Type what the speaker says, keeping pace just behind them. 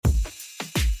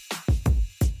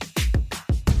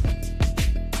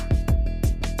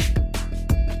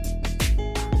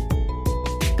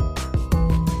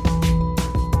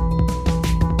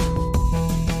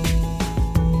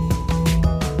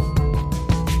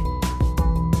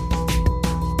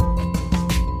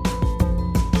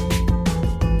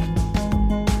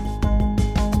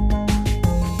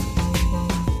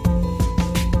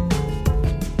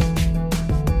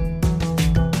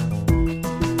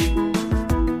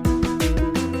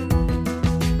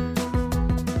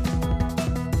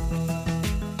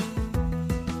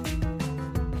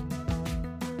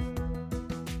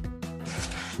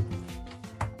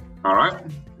All right.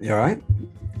 You all right?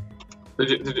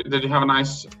 Did you have a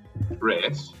nice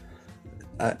race?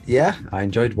 Yeah, I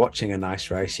enjoyed watching a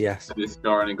nice race. Yes, Did you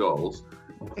score any goals?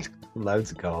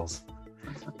 loads of goals.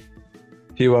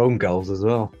 A few own goals as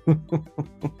well.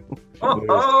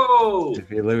 Oh! If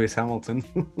you're Lewis Hamilton.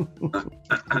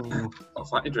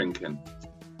 What's that you're drinking?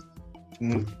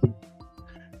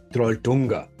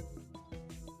 Trolltunga.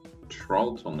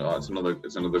 Troll tongue. Oh, it's another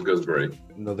gooseberry.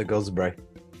 Another gooseberry.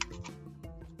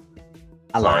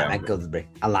 I Sorry, like my gooseberry.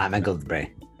 I like my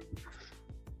gooseberry.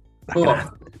 I Oh. can have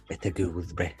a bit of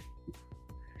gooseberry.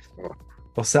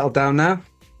 Well, settle down now.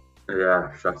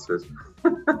 Yeah, shattered.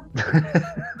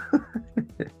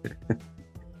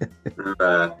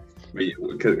 It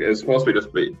was supposed to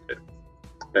be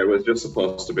It was just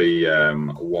supposed to be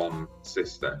one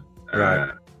sister,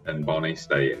 Right. and Bonnie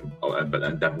staying, but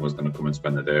then Devon was going to come and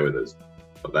spend the day with us.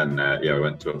 But then, we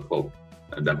went to a pub,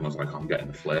 and Devon was like, "I'm getting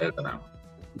the flavour now."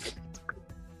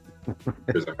 She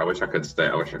was like, I wish I could stay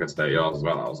at yours as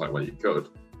well. I was like, well, you could.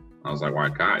 I was like, why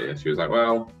can't you? She was like,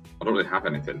 well, I don't really have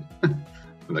anything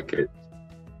for the kids.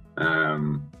 I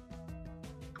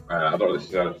don't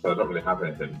really have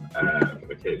anything for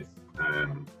the kids. I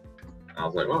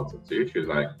was like, well, it's up to you. She was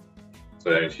like,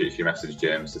 so then she messaged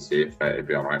James to see if he'd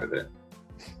be all right with it.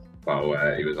 So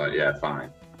he was like, yeah,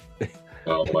 fine.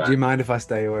 So, Do you mind if I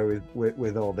stay away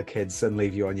with all the kids and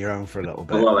leave you on your own for a little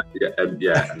bit? Well,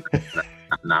 yeah.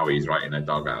 And now he's writing a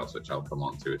doghouse, which I'll come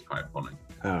on to. It's quite funny.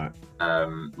 All right.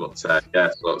 So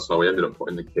we ended up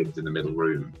putting the kids in the middle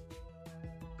room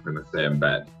in the same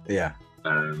bed. Yeah.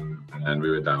 And then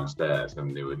we were downstairs,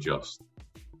 and they were just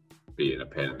being a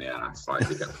pain in the ass. Like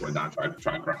they kept going down, trying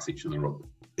to grass each other up.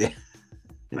 Yeah.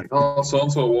 Like, oh, so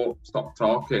and so won't stop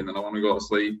talking, and I want to go to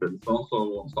sleep, and so and so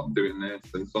won't stop doing this,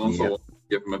 and so and so won't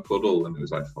give them a cuddle, and it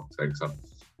was like, fuck's sake. So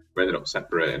we ended up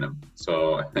separating them.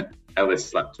 So Ellis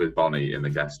slept with Bonnie in the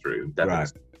guest room, Devon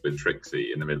slept with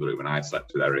Trixie in the middle room, and I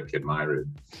slept with Eric in my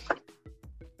room.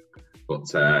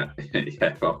 But I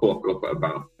woke up at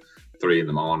about 3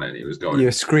 a.m. He was going. You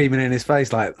were screaming in his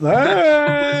face like,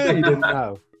 hey! You didn't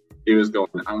know. He was going,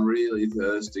 I'm really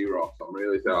thirsty, Ross. I'm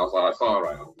really thirsty. I was like, it's all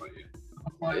right. I was like, yeah.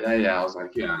 I was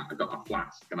like, yeah, I got a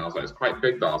flask. And I was like, it's quite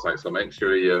big though. I was like, so make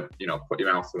sure you put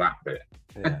your mouth to that bit.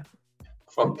 Yeah.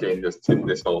 Fucking just tipped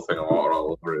this whole thing of water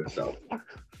all over himself.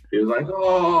 He was like,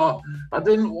 oh, I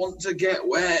didn't want to get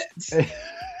wet.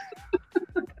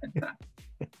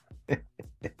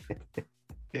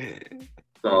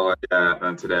 So,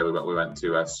 and today we went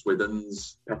to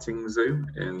Swithin's Petting Zoo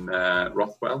in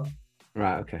Rothwell.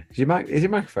 Right, okay. Is your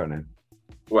microphone in?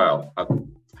 Well,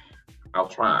 I'll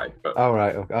try. But oh,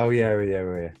 right. Okay. Oh, yeah.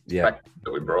 That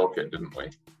we broke it, didn't we?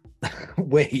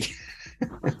 We.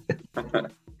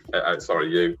 Sorry,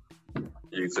 you.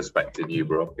 You suspected you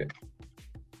broke it.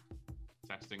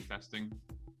 Testing.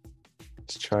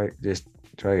 Just try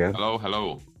again.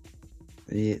 Hello.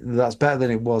 Yeah, that's better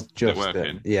than it was just. Is it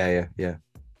working? Yeah.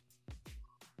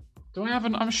 Do I have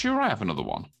I'm sure I have another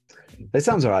one. It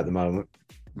sounds all right at the moment.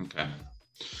 Okay.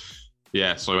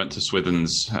 Yeah, so I went to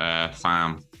Swithin's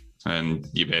farm, and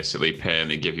you basically pay, and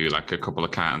they give you like a couple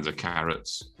of cartons of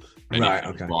carrots. And right, you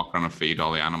okay. Walk around and feed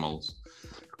all the animals,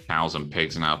 cows and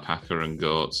pigs and alpaca and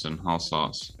goats and all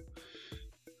sorts.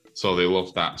 So they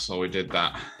loved that. So we did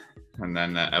that. And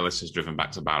then Ellis has driven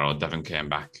back to Barrow. Devon came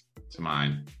back to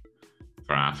mine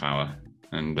for half hour.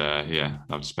 And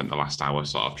I've spent the last hour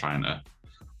sort of trying to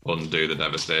undo the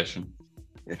devastation.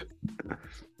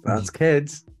 That's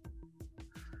kids.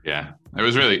 Yeah, it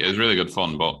was really good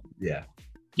fun, but yeah,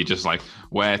 you just like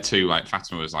where to, like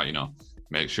Fatima was like,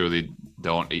 make sure they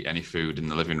don't eat any food in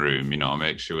the living room,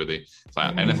 make sure it's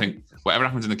like anything, whatever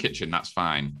happens in the kitchen, that's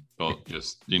fine, but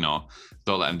just don't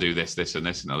let them do this and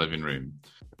this in the living room.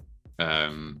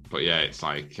 But yeah, it's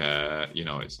like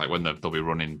it's like when they'll be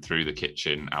running through the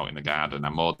kitchen out in the garden. I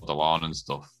mowed the lawn and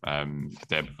stuff the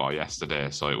day before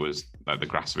yesterday, so it was like the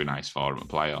grass would be nice for them to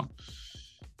play on.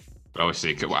 But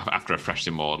obviously, after a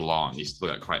freshly mowed lawn, you still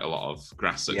get quite a lot of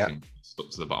grass that can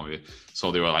stuck to the bottom of it.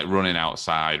 So they were like running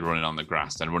outside, running on the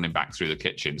grass, then running back through the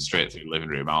kitchen, straight through the living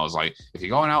room. I was like, if you're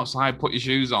going outside, put your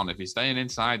shoes on. If you're staying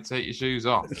inside, take your shoes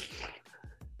off.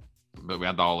 But we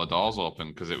had all the doors open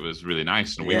because it was really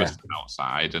nice, and we were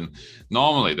outside. And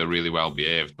normally they're really well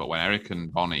behaved, but when Eric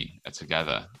and Bonnie are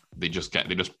together, they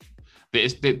don't.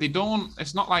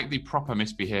 It's not like they proper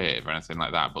misbehave or anything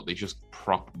like that, but they just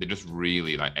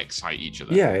really like excite each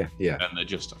other. Yeah. And they're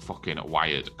just fucking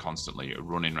wired constantly,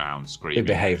 running around, screaming.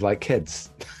 They behave like kids.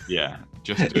 Yeah,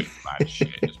 just doing bad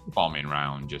shit, just bombing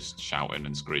around, just shouting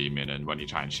and screaming. And when you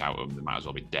try and shout at them, they might as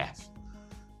well be deaf.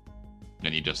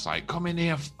 And you're just like, come in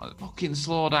here, fucking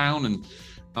slow down. And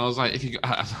I was like,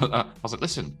 I was like,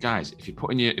 listen, guys, if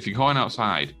you're going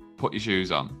outside, put your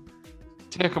shoes on.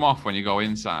 Take them off when you go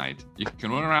inside. You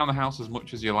can run around the house as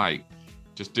much as you like.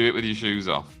 Just do it with your shoes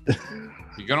off. If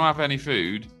you're gonna have any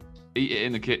food, eat it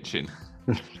in the kitchen.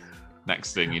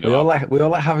 Next thing you know, we all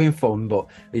like having fun, but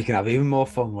you can have even more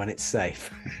fun when it's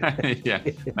safe. Yeah.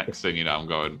 Next thing you know, I'm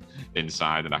going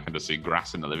inside and I can just see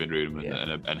grass in the living room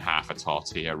and half a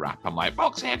tortilla wrap. I'm like,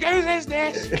 Foxy, whose is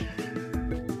this?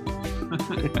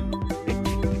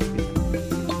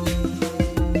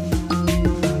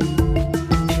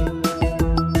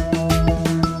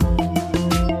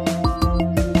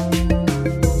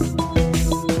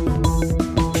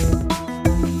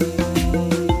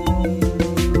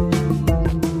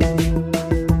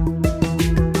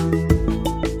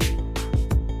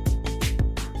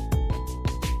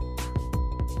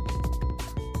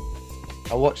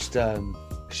 I watched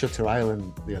Shutter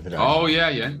Island the other day. Oh yeah.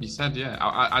 You said yeah.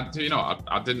 I do. You know,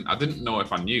 I didn't know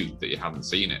if I knew that you hadn't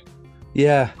seen it.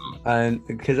 Yeah, and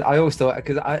because I always thought,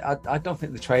 because I don't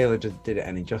think the trailer just did it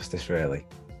any justice really.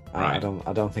 Right.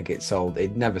 I don't think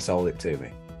it never sold it to me.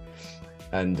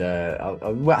 And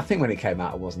I think when it came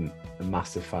out, I wasn't a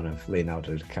massive fan of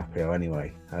Leonardo DiCaprio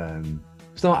anyway.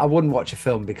 So I wouldn't watch a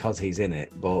film because he's in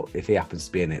it, but if he happens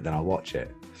to be in it, then I'll watch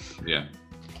it. Yeah.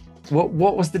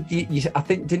 What was I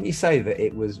think, didn't you say that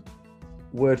it was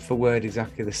word for word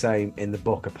exactly the same in the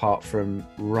book, apart from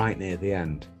right near the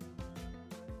end?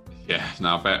 Yeah.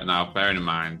 Now, bearing in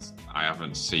mind, I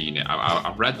haven't seen it.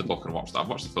 I've read the book and I've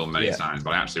watched the film many times, but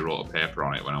I actually wrote a paper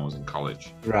on it when I was in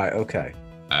college. Right. Okay.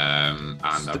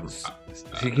 So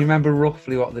you can remember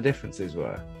roughly what the differences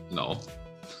were? No.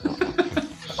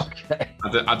 Okay.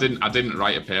 I didn't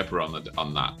write a paper on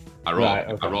that. I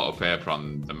wrote a paper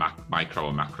on the micro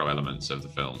and macro elements of the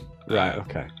film. Right.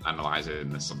 Okay. Analyzing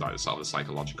the sort of the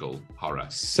psychological horror.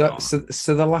 So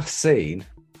the last scene.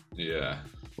 Yeah.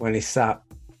 When he sat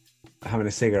having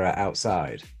a cigarette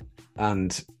outside,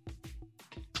 and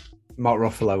Mark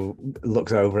Ruffalo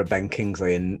looks over at Ben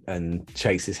Kingsley and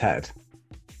shakes his head.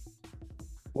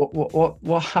 What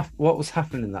was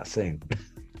happening in that scene?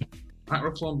 Mark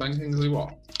Ruffalo and Ben Kingsley,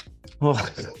 what? Well,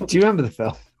 do you remember the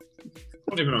film?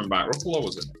 I don't even remember Mark Ruffalo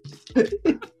was in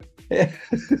it. Yeah.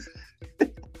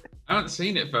 I haven't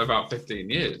seen it for about 15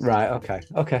 years. Right. Okay.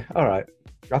 All right.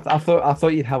 I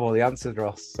thought you'd have all the answers,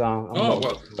 Ross.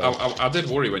 So I did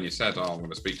worry when you said, "Oh, I'm going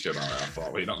to speak to you about it." I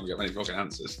thought, "Well, you're not going to get many fucking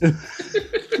answers."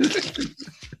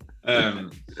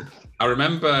 I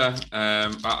remember.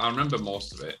 I remember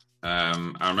most of it.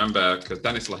 I remember because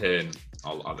Dennis Lehane,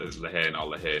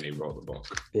 he wrote the book.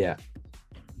 Yeah.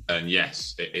 And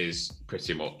yes, it is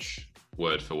pretty much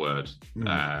word for word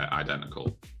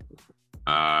identical.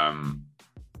 I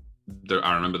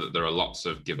remember that there are lots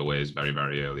of giveaways very,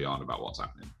 very early on about what's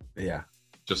happening. Yeah.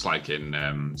 Just like in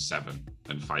Seven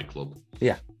and Fight Club.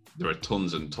 Yeah. There are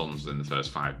tons and tons in the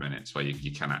first 5 minutes where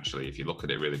you can actually, if you look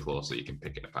at it really closely, you can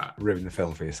pick it apart. Ruin the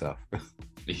film for yourself.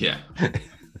 Yeah.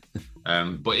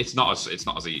 But it's not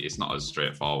as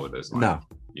straightforward as like,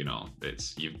 you know,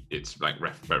 it's like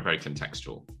very, very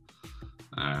contextual.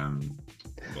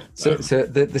 So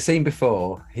the scene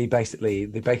before, they basically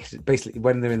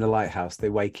when they're in the lighthouse, they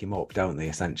wake him up, don't they,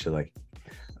 essentially,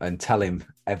 and tell him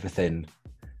everything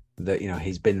that, you know,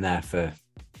 he's been there for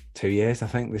 2 years, I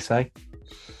think they say.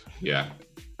 Yeah.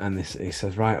 And he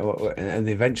says, right, and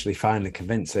they eventually finally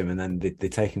convince him, and then they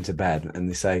take him to bed, and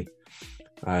they say,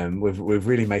 we've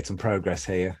really made some progress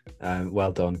here,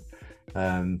 well done,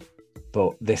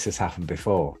 but this has happened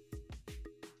before.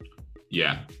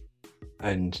 Yeah.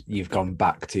 And you've gone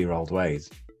back to your old ways.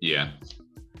 Yeah.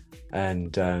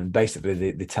 And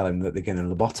basically they tell him that they're going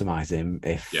to lobotomize him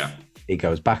if he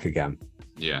goes back again.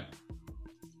 Yeah.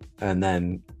 And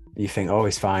then you think, oh,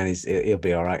 he's fine, he'll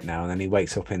be all right now. And then he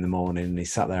wakes up in the morning and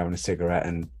he's sat there having a cigarette,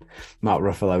 and Mark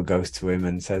Ruffalo goes to him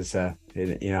and says,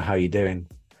 you know, how you doing?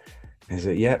 And he's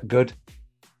like, yeah, good.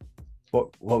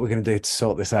 What are we going to do to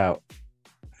sort this out?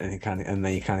 And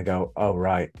then you kind of go, oh,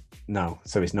 right. No,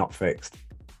 so it's not fixed.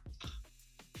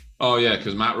 Oh, yeah,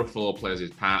 because Mark Ruffalo plays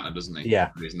his partner, doesn't he? Yeah.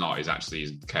 He's not. He's actually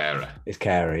his carer. His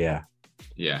carer, yeah.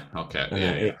 Yeah,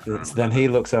 okay. Then he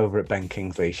looks over at Ben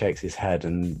Kingsley, shakes his head,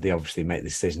 and they obviously make the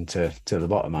decision to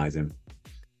lobotomize him.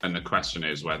 And the question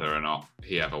is whether or not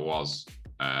he ever was,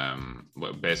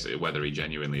 basically whether he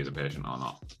genuinely is a patient or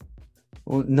not.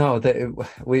 Well, no,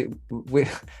 we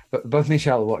both me and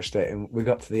Charlotte watched it, and we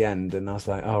got to the end, and I was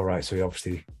like, "Oh right, so he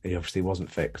obviously wasn't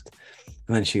fixed."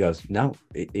 And then she goes, "No,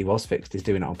 he was fixed. He's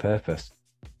doing it on purpose."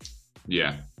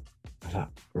 Yeah. I was like,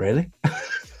 really?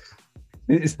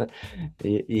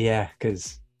 Yeah,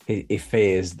 because he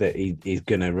fears that he's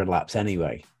gonna relapse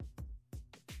anyway.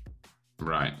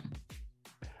 Right.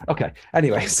 Okay.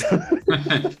 Anyways.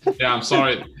 Yeah, I'm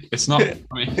sorry. It's not. I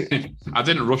mean, I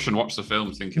didn't rush and watch the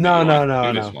film thinking No, that no,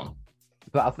 do no, this no. one.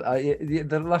 But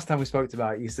the last time we spoke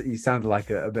about it, you sounded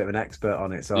like a bit of an expert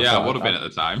on it. So yeah, I would have been at the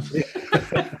time.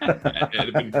 It'd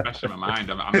have been fresh in my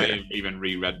mind. I may have even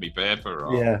reread my paper,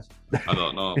 or yeah, I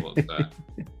don't know. But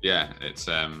yeah, it's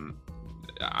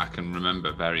I can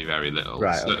remember very, very little.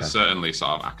 Right. Okay. Certainly,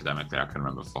 sort of academically, I can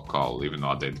remember fuck all. Even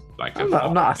though I did like. I'm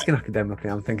not asking academically.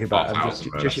 I'm thinking about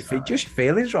just your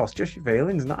feelings, Ross. Just your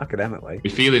feelings, not academically.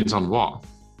 Your feelings on what?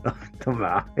 It doesn't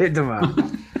matter. It doesn't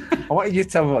matter. I want you to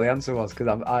tell me what the answer was, because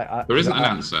there isn't an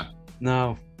answer.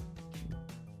 No,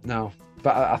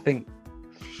 but I think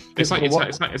it's like me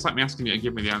asking you to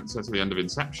give me the answer to the end of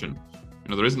Inception.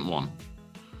 There isn't one.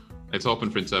 It's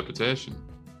open for interpretation.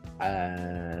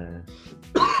 You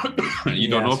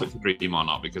don't know if it's a dream or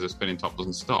not because the spinning top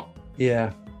doesn't stop.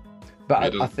 Yeah,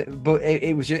 but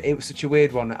it was such a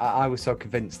weird one. I was so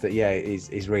convinced that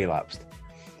he's relapsed,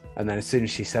 and then as soon as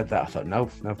she said that, I thought, no,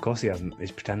 of course he hasn't.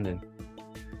 He's pretending.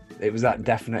 It was that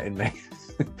definite in me,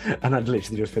 and I'd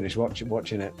literally just finished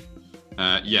watching it.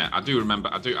 Yeah, I do remember.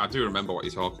 I do remember what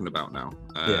you're talking about now.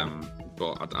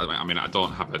 But I mean, I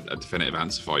don't have a definitive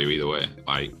answer for you either way.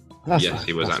 Like, yes,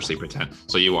 he was actually pretend.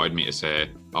 So you wanted me to say,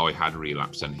 oh, he had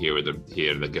relapsed, and here are the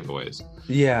giveaways.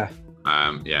 Yeah.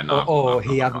 Yeah. No. Or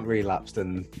he hadn't relapsed,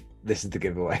 and this is the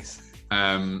giveaways.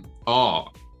 Oh,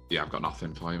 yeah. I've got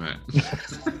nothing for you, mate.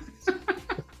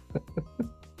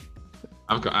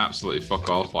 I've got absolutely fuck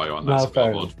all for you on that.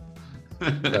 Fair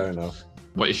enough.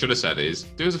 What you should have said is,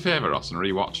 do us a favour, Ross, and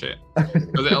rewatch it,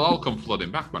 because it'll all come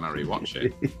flooding back when I rewatch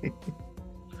it.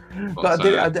 But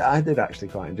I did actually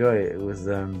quite enjoy it. It was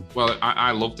well,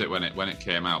 I loved it when it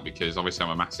came out, because obviously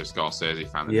I'm a massive Scorsese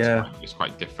fan. And yeah, it's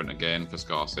quite different again for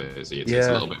Scorsese. It's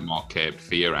a little bit more Cape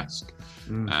Fear-esque.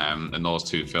 And those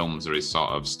two films are his sort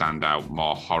of standout,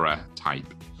 more horror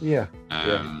type. Yeah.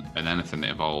 And anything that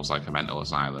involves like a mental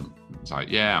asylum, it's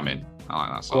like, yeah, I'm in. I like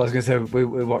that sort. Well, I was going to say,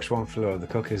 we watched One Flew Over the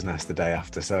Cuckoo's Nest the day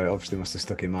after, so it obviously must have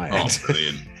stuck in my head. Oh,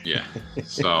 brilliant. Yeah.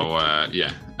 So,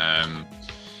 yeah.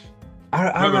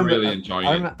 I remember really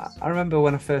enjoying it. I remember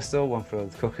when I first saw One Flew Over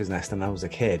the Cuckoo's Nest and I was a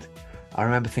kid, I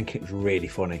remember thinking it was really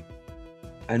funny.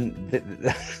 And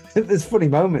there's funny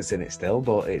moments in it still,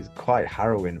 but it's quite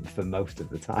harrowing for most of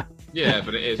the time. Yeah,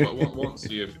 but it is. Once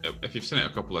if you've seen it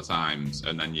a couple of times,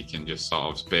 and then you can just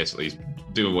sort of basically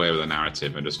do away with the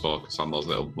narrative and just focus on those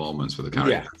little moments for the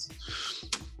characters.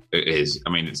 Yeah. It is. I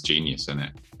mean, it's genius, isn't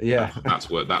it? Yeah, that's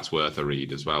worth a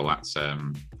read as well. That's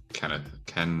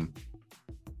Ken.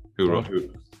 Who wrote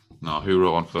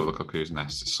One Flew Over the Cuckoo's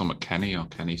Nest? Summit Kenny or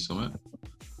Kenny Summit?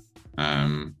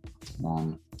 One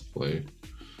Flew.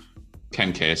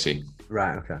 Ken Casey.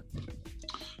 Right. Okay.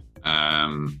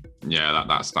 Yeah,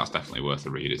 that's definitely worth a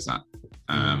read. Is that?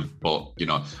 But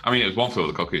I mean, it was One Flew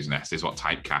Over the Cuckoo's Nest is what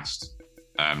typecast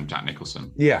Jack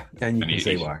Nicholson. Yeah, and you can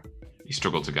see why he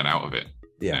struggled to get out of it.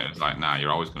 Yeah, it's like, nah,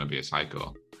 you're always going to be a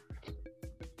psycho.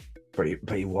 But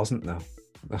he wasn't though.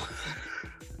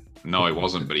 No, he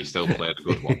wasn't, but he still played a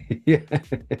good one. Yeah,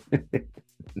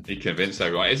 he convinced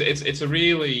everyone. It's a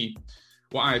really.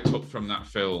 What I took from that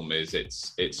film is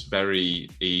it's very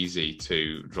easy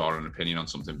to draw an opinion on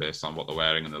something based on what they're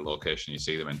wearing and the location you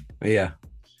see them in. Yeah.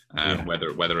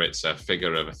 Whether it's a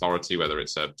figure of authority, whether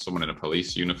it's someone in a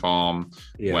police uniform,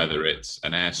 whether it's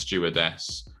an air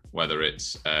stewardess, whether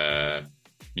it's a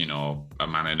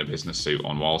man in a business suit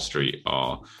on Wall Street,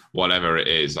 or whatever it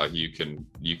is, like you can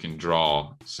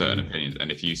draw certain opinions.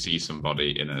 And if you see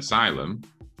somebody in an asylum,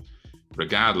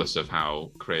 regardless of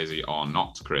how crazy or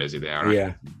not crazy they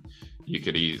are, you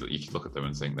could look at them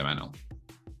and think they're mental.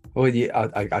 Well,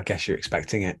 I guess you're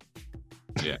expecting it.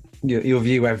 Yeah, you'll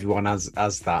view everyone as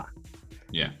that.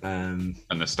 Yeah, and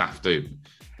the staff do,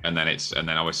 and then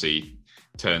obviously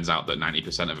turns out that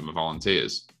 90% of them are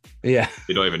volunteers. Yeah,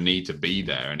 they don't even need to be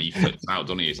there, and he flips out,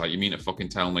 doesn't he? He's like, "You mean to fucking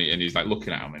tell me?" And he's like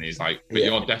looking at him, and he's like, "But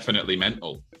you're definitely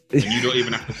mental, and you don't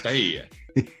even have to stay here."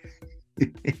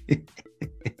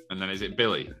 And then is it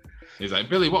Billy? He's like,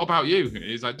 "Billy, what about you?" And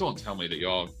he's like, "Don't tell me that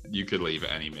you could leave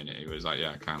at any minute." He was like,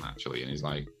 "Yeah, I can actually." And he's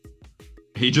like,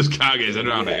 he just can't get his head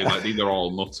around it. He's like, "These are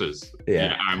all nutters."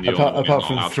 Yeah, I'm the apart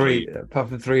from three of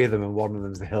them, and one of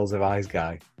them's the Hills of Eyes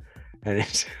guy, and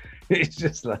it's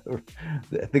just like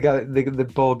the guy, the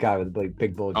bald guy with the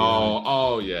big bald.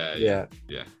 Yeah.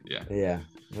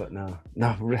 But no,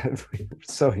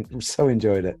 so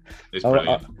enjoyed it. It's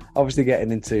brilliant. Obviously,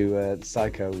 getting into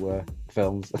psycho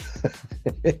films.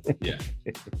 Yeah.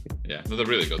 No, they're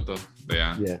really good though. They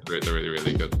are. Yeah, they're really,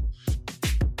 really good.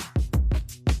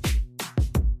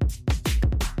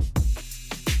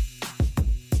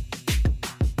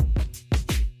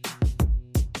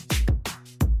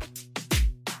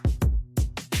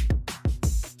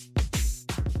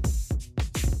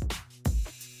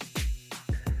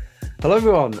 Hello,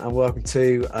 everyone, and welcome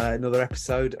to another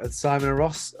episode of Simon and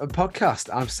Ross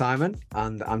podcast. I'm Simon,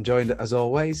 and I'm joined, as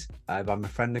always, by my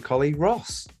friend and colleague,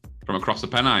 Ross. From across the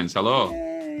Pennines, hello.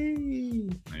 Yay!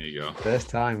 There you go.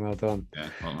 First time, well done. Yeah,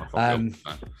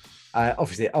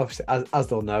 obviously, as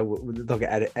they'll know, they'll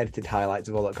get edited highlights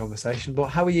of all that conversation. But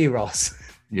how are you, Ross?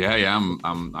 Yeah,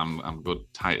 I'm good,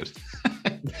 tired.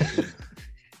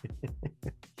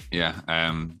 Yeah,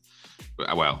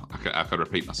 well, I could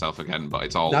repeat myself again, but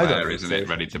it's all there, isn't it?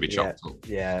 Ready to be chopped up.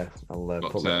 Yeah,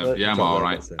 I'm all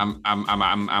right.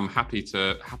 I'm happy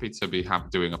to be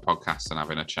doing a podcast and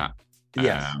having a chat.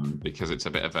 Yes, because it's a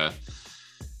bit of a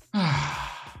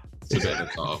it's a bit of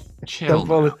a sort of chill.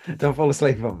 Don't fall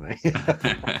asleep on me.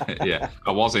 Yeah,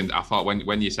 I thought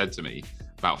when you said to me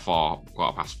about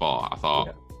 4:15,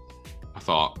 I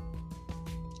thought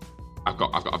I've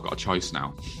got a choice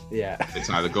now. Yeah, it's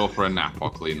either go for a nap or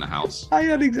clean the house. I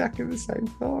had exactly the same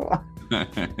thought.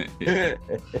 Yeah.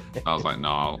 I was like,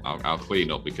 no, I'll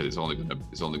clean up because it's only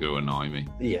gonna annoy me.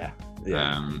 Yeah.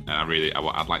 And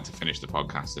I'd like to finish the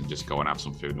podcast and just go and have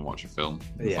some food and watch a film.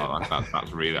 Yeah,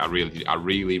 that's really, I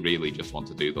really just want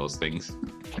to do those things.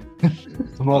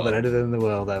 More than anything in the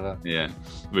world ever. Yeah,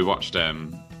 we watched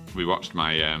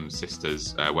my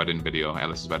sister's wedding video,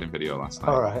 Ellis's wedding video last night.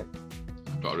 All right.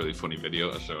 I've got a really funny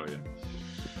video to show you.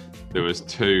 There was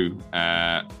 2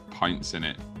 points in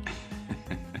it.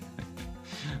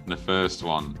 The first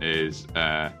one is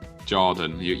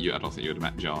Jordan. I don't think you would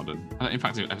have met Jordan. In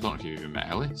fact, I don't know if you've even met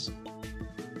Ellis.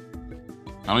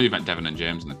 I know you've met Devon and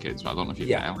James and the kids, but I don't know if you've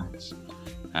met Ellis.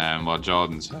 Well,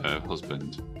 Jordan's her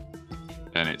husband,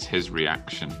 and it's his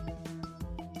reaction.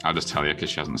 I'll just tell you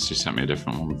because she sent me a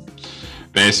different one.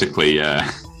 Basically,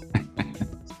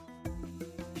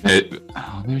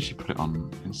 maybe she put it on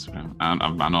Instagram.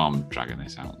 I know I'm dragging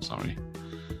this out. Sorry.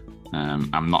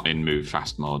 I'm not in move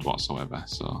fast mode whatsoever.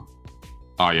 So,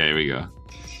 oh yeah, here we go.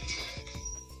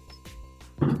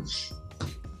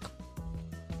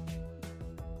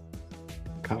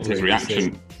 It's his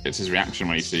reaction. It's his reaction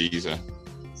when he sees her.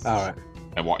 All right.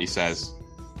 And what he says.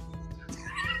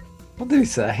 What did he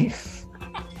say?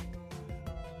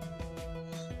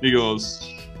 He goes.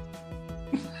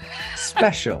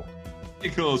 Special. He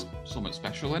goes, something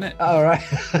special in it. All right.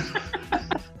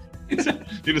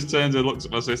 He just turns and looks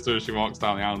at my sister as she walks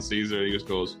down the aisle and sees her, and he just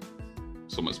goes,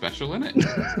 something special in it.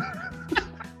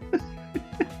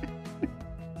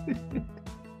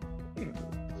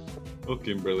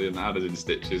 Fucking brilliant. I had it in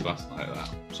stitches last night. That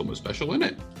something special in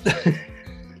it.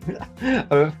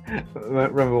 I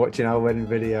remember watching our wedding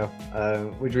video,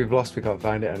 which we've lost. We can't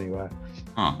find it anywhere.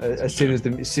 Oh, as soon as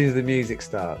the music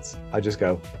starts, I just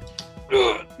go.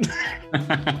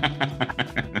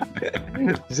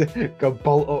 Go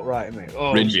bolt upright, mate.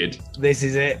 Oh, rigid. This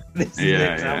is it. This is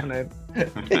it's happening.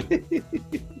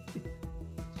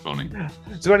 Funny.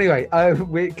 So anyway,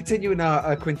 we're continuing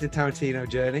our Quentin Tarantino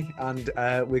journey, and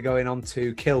we're going on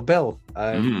to Kill Bill.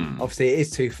 Obviously, it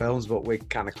is 2 films, but we're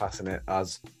kind of classing it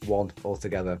as one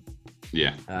altogether.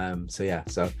 Yeah.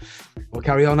 So we'll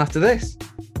carry on after this.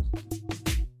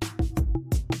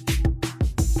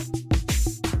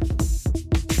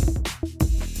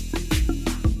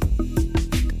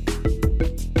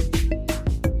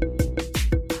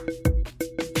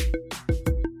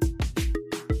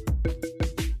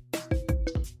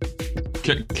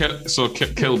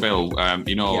 Kill Bill,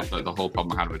 the whole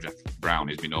problem I had with Jeff Brown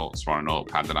is my notes were on a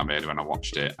notepad that I made when I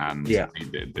watched it, and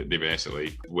they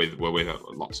basically were with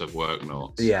lots of work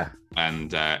notes. Yeah.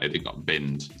 And it got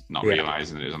binned, not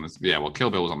realising it was on the... Yeah, well, Kill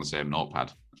Bill was on the same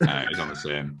notepad. It was on the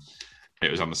same...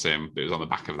 It was on the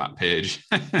back of that page.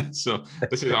 So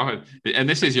this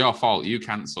is your fault. You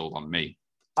cancelled on me.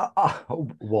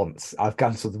 Once I've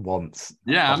cancelled once.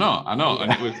 Yeah, I know,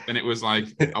 and it was like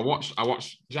I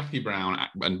watched Jackie Brown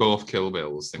and both Kill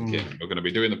Bills, thinking we're going to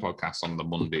be doing the podcast on the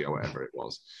Monday or whatever it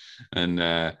was, and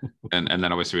then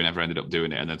obviously we never ended up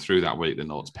doing it, and then through that week the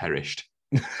notes perished.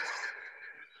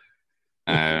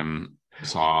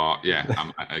 So yeah,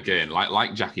 I'm, again,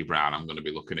 like Jackie Brown, I'm going to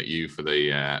be looking at you for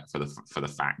the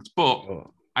fact, but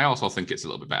I also think it's a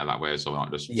little bit better that way, so we're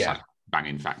not just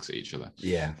banging facts at each other.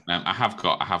 Yeah. I have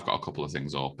got a couple of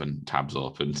things tabs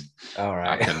opened. All right.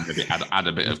 I can maybe add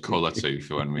a bit of colour to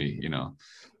for when we,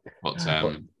 But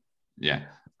yeah,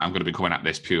 I'm going to be coming at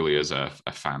this purely as a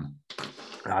fan.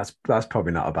 That's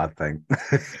probably not a bad thing.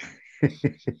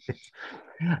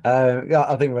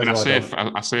 I think. When I say a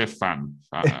fan. I say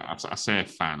a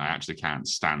fan. I actually can't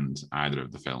stand either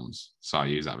of the films, so I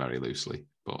use that very loosely.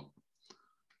 But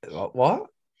what?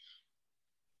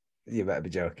 You better be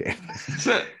joking.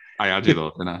 I had you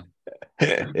though, didn't I?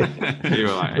 You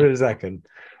were like, for a second.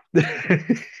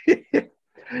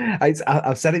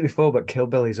 I've said it before, but Kill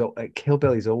Bill is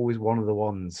always one of the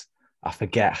ones I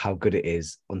forget how good it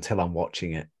is until I'm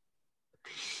watching it.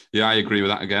 Yeah, I agree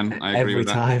with that again. I agree Every with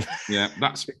that. time. Yeah,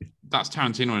 that's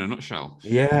Tarantino in a nutshell.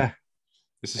 Yeah.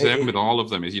 It's the same with all of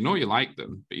them. Is you like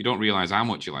them, but you don't realize how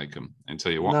much you like them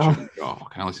until you watch No. them. And go, oh,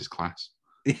 fucking hell, this is class.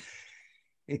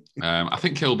 I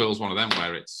think Kill Bill's one of them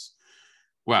where it's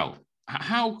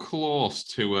how close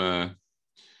to a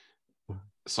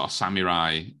sort of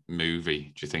samurai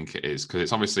movie do you think it is?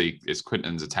 Because it's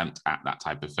Quentin's attempt at that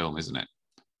type of film, isn't it?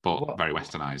 But very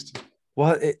westernized.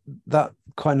 Well, that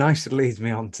quite nicely leads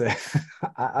me on to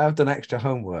I've done extra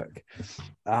homework,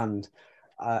 and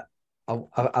I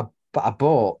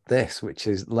bought this, which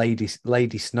is Lady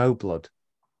Snowblood.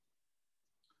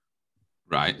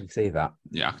 Right. You can see that?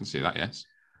 Yeah, I can see that. Yes.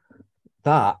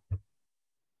 That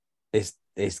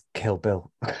is Kill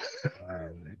Bill.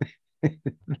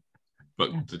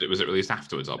 But was it released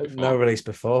afterwards or before? No, release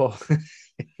before.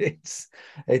 it's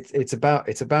about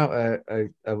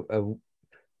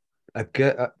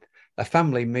a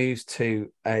family moves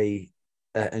to a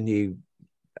new.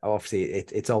 Obviously,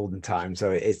 it's olden times, so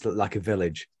it's like a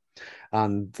village,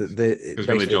 and because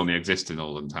village only exists in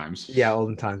olden times. Yeah,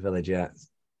 olden times village. Yeah,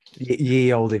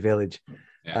 ye olde village,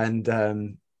 yeah.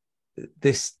 And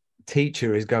this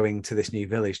teacher is going to this new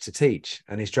village to teach,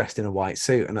 and he's dressed in a white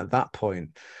suit. And at that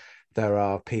point, there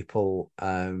are people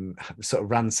sort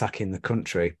of ransacking the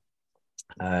country,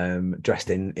 dressed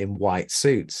in white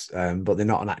suits, but they're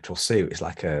not an actual suit. It's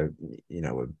like a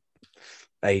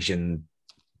Asian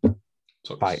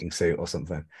fighting suit or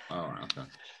something. Oh, okay.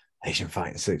 Asian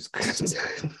fighting suits.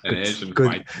 An Asian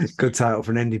good title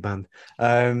for an indie band.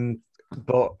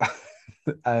 But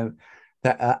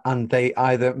and they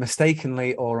either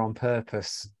mistakenly or on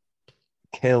purpose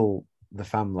kill the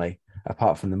family,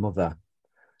 apart from the mother,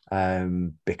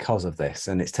 because of this,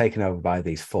 and it's taken over by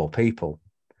these 4 people,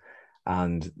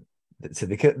 and so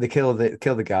they kill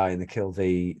the guy and they kill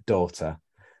the daughter,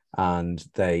 and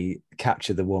they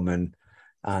capture the woman,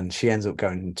 and she ends up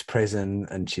going to prison,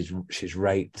 and she's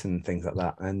raped and things like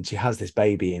that, and she has this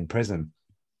baby in prison,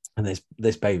 and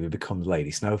this baby becomes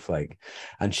Lady Snowflake,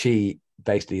 and she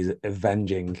basically is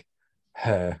avenging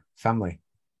her family.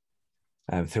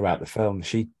 Throughout the film,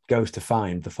 she goes to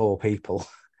find the 4 people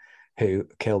who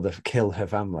kill her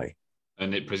family,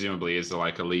 and it presumably is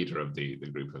like a leader of the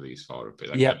group of these 4.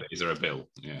 Like, yeah, is there a Bill?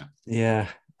 Yeah,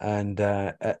 and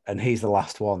he's the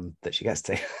last one that she gets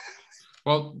to.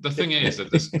 Well, the thing is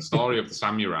that the story of the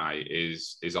samurai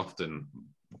is often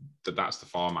that's the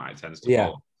format it tends to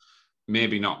follow.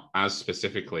 Maybe not as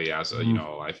specifically as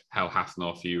like Hell Hath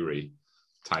No Fury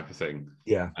type of thing.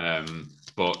 Yeah.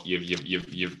 But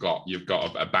you've got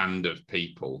a band of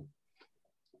people.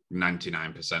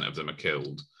 99% of them are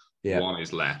killed. Yeah. 1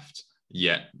 is left.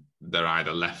 Yet they're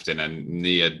either left in a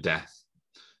near-death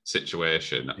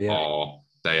situation, or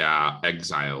they are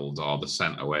exiled, or they're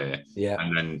sent away. Yeah.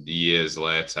 And then years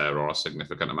later, or a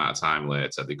significant amount of time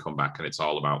later, they come back, and it's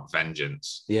all about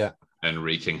vengeance. Yeah. And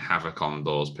wreaking havoc on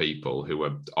those people who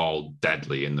are all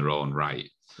deadly in their own right.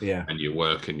 Yeah. And you're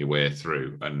working your way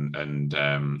through and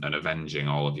avenging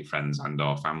all of your friends and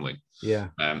or family. Yeah.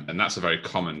 And that's a very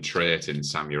common trait in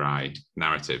samurai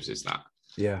narratives, is that.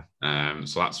 Yeah.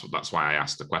 So that's why I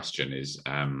asked the question is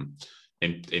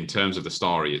in terms of the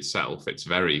story itself, it's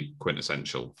very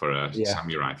quintessential for a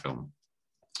samurai film.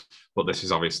 But this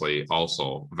is obviously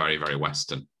also very, very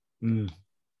Western. Mm.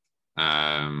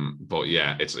 But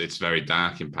yeah, it's very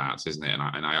dark in parts, isn't it?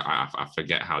 And I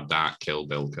forget how dark Kill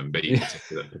Bill can be,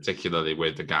 particularly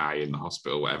with the guy in the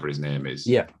hospital, whatever his name is.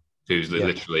 Yeah. Who's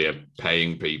literally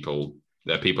paying people.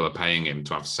 People are paying him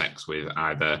to have sex with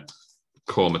either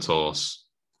comatose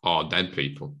or dead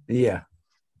people. Yeah.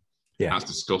 Yeah. That's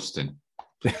disgusting.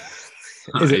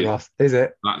 Is it, Ross? Is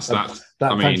it? That's I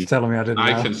mean, thanks for telling me I didn't know.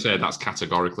 I can say that's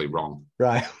categorically wrong.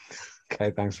 Right.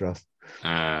 Okay, thanks, Ross.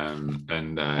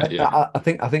 Yeah. I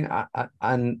think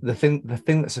and the thing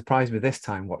that surprised me this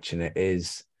time watching it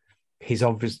is he's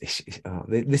obviously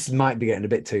this might be getting a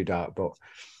bit too dark, but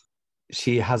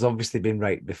she has obviously been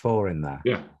raped before in there.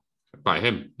 Yeah, by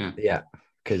him. Yeah,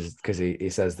 because he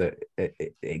says that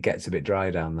it gets a bit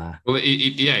dry down there. Well,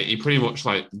 he pretty much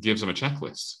like gives him a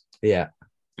checklist. Yeah,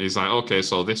 he's like, okay,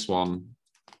 so this one.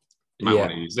 You might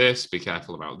want to use this, be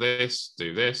careful about this,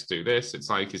 do this, do this. It's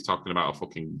like he's talking about a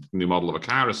fucking new model of a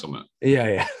car or something.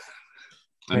 Yeah.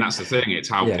 And that's the thing. It's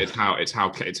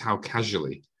how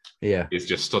casually he's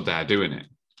just stood there doing it.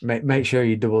 Make sure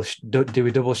you do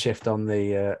a double shift on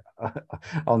the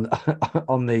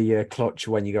on the clutch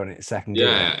when you go in second gear.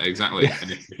 Yeah, exactly.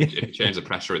 And if you change the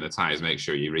pressure in the tires, make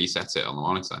sure you reset it on the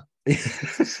monitor.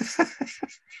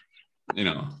 you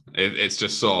know, it's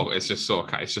just so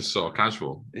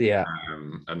casual. Yeah,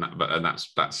 And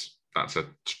that's a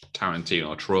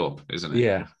Tarantino trope, isn't it?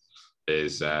 yeah,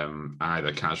 Is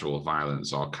either casual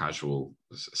violence or casual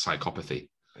psychopathy.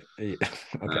 yeah.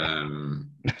 Okay.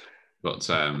 Um, but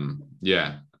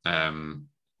yeah, I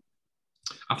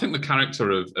think the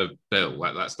character of Bill.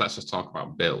 Let's just talk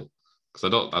about Bill,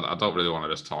 because I don't really want to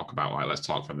just talk about like let's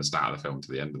talk from the start of the film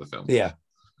to the end of the film. Yeah.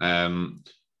 Um,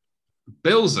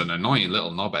 Bill's an annoying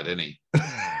little knobhead, isn't he?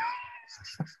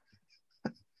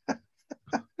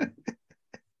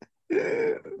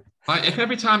 Like if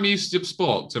every time he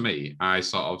spoke to me, I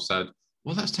sort of said,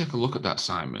 "Well, let's take a look at that,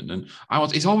 Simon." And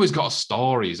he's always got a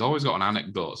story. He's always got an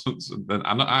anecdote.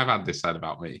 I've had this said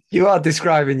about me. You are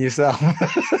describing yourself. I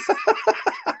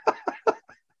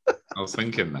was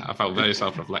thinking that. I felt very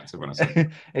self-reflective when I said that.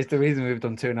 It's the reason we've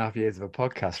done 2.5 years of a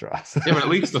podcast, Ross. Yeah, but at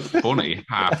least they're funny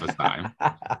half the time.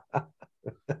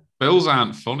 Bills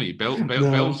aren't funny.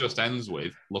 Bill just ends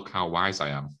with, "Look how wise I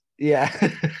am. Yeah.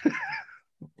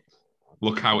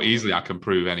 Look how easily I can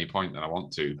prove any point that I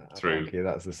want to through." Thank you.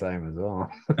 That's the same as well.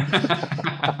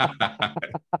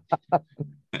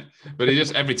 But he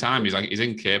just every time he's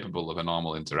incapable of a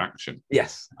normal interaction.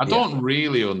 Yes. I don't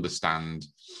really understand,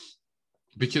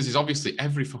 because he's obviously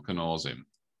every fucker knows him.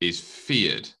 He's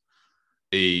feared.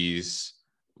 He's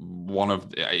one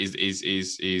of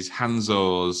he's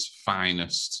Hanzo's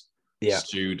finest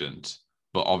student,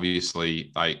 but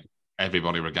obviously like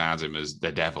everybody regards him as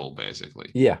the devil,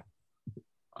 basically. Yeah.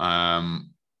 And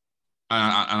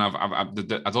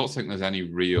I don't think there's any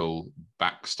real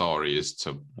backstory as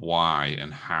to why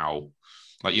and how.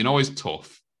 Like, he's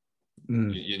tough.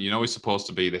 He's supposed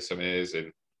to be this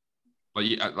amazing.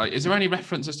 Like, is there any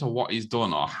reference as to what he's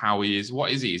done or how he is? What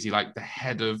is he? Is he like the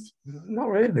head of? Not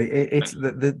really.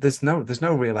 There's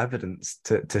no real evidence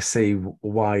to see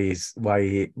why he's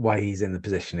in the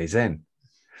position he's in,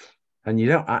 and you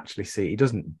don't actually see he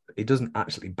doesn't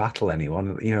actually battle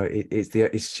anyone. He's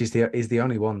the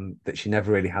only one that she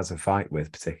never really has a fight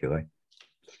with, particularly.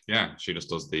 Yeah, she just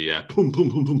does the pum pum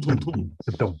pum pum pum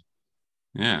pum.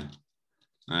 Yeah,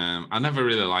 I never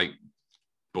really like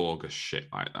bogus shit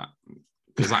like that,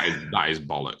 because that is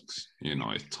bollocks.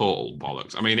 It's total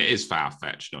bollocks. I mean, it is far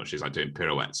fetched. She's like doing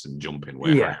pirouettes and jumping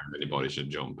where anybody should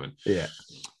jump, and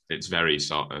it's very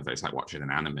sort of, it's like watching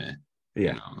an anime.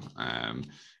 Yeah.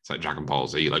 It's like Dragon Ball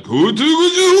Z, like people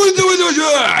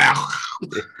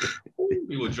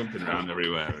jumping around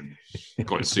everywhere and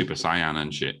going Super Saiyan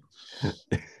and shit.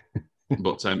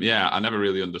 But I never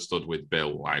really understood with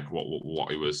Bill like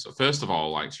what he was. First of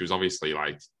all, like, she was obviously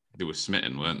like, they were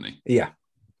smitten, weren't they? Yeah.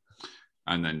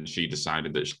 And then she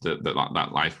decided that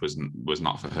life was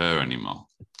not for her anymore,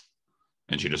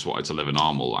 and she just wanted to live a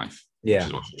normal life. Yeah, which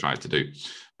is what she tried to do.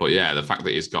 But yeah, the fact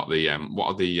that he's got the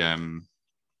what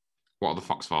are the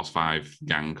Fox Force 5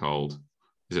 gang called?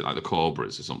 Is it like the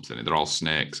Cobras or something? They're all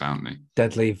snakes, aren't they?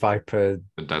 Deadly Viper.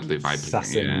 The Deadly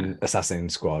Viper assassin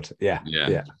squad. Yeah.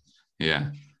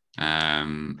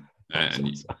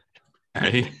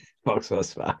 Hey, Fox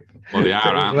Force 5. Well, they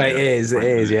are, aren't they? It is.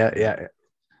 Yeah.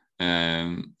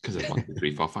 Because there's 1, 2,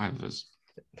 3, 4, 5 of us.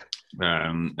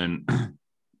 And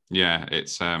yeah,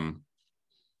 it's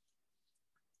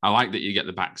I like that you get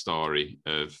the backstory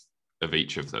of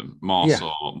each of them, more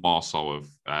so of what's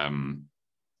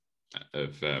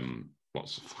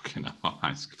the fucking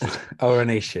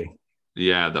Oranishi.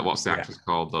 Yeah, what's the actress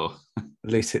called though?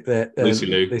 Lucy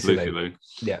Liu.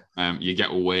 Yeah. You get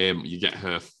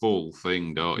her full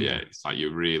thing, don't you? It's like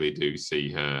you really do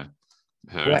see her.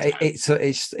 Well, it's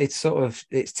sort of,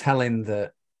 it's telling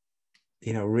that,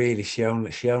 really she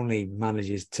only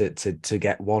manages to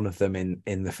get one of them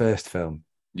in the first film.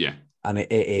 Yeah. And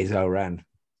it is Oren.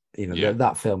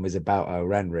 That film is about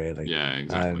Oren, really. Yeah,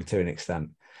 exactly. To an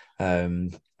extent.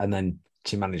 And then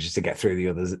she manages to get through the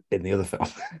others in the other film.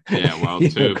 Yeah, well,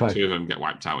 two of them get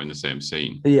wiped out in the same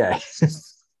scene. Yeah.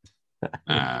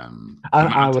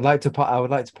 I would like to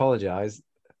apologize.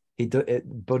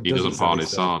 Bud doesn't fall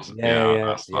his sword.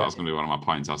 That's going to be one of my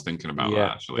points. I was thinking about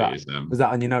that actually. Was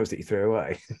that on your notes that you threw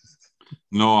away?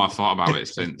 No, I've thought about it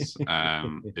since. He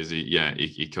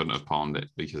couldn't have pawned it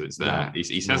because it's there. No,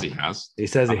 he says he has. He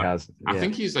says he has. I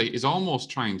think he's almost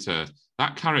trying to.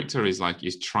 That character is like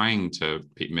he's trying to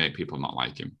make people not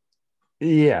like him.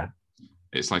 Yeah,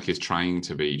 it's like he's trying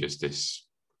to be just this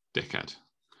dickhead,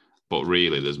 but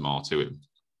really, there's more to him.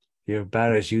 You're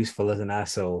about as useful as an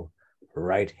asshole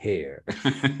right here.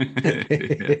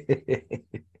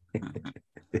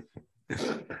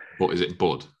 What is it,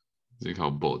 Bud? Is it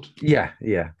called Bud? Yeah.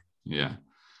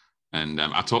 And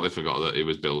I totally forgot that he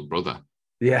was Bill's brother.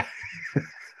 Yeah.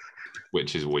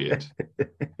 which is weird.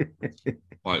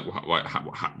 Like,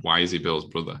 why is he Bill's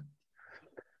brother?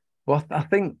 Well, I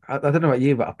think I don't know about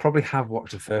you, but I probably have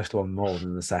watched the first one more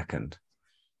than the second.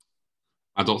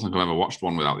 I don't think I've ever watched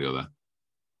one without the other.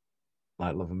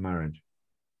 Like Love and Marriage.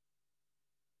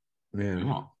 Yeah.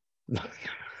 What?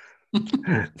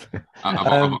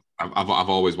 Um, I've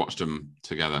always watched them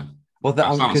together. well,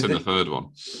 I've not seen the third one.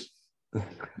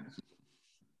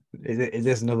 Is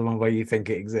this another one where you think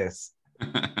it exists?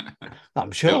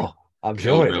 I'm sure. I'm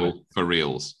Kill sure Bill for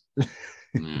reals.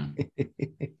 Yeah.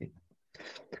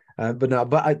 I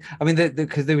mean,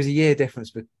 because there was a year difference,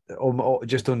 but or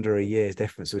just under a year's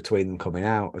difference between them coming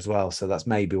out as well. So that's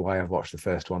maybe why I've watched the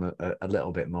first one a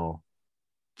little bit more.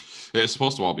 It's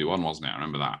supposed to all be one, wasn't it? I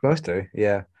remember that. Supposed to,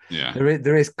 yeah. Yeah.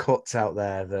 There is cuts out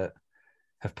there that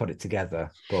have put it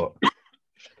together, but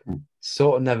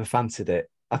sort of never fancied it.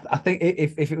 I think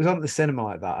if it was on at the cinema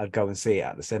like that, I'd go and see it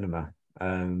at the cinema.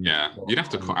 Yeah, you'd have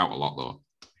to cut out a lot though.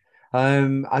 I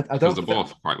don't. Because they're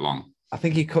both quite long. I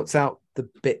think he cuts out the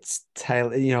bits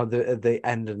tail, you know, the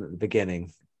end and at the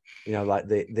beginning, you know, like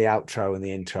the outro and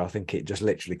the intro. I think it just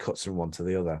literally cuts from one to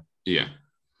the other. Yeah.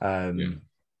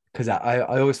 Because I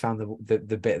always found the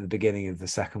bit at the beginning of the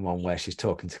second one where she's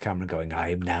talking to Cameron going,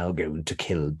 I am now going to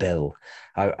kill Bill.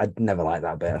 I'd never liked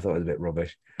that bit. I thought it was a bit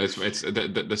rubbish. It's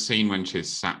the scene when she's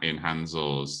sat in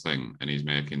Hanzo's thing and he's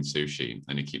making sushi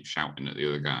and he keeps shouting at the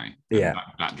other guy. Yeah.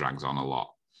 That drags on a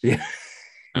lot. Yeah.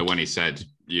 And when he said,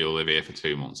 you'll live here for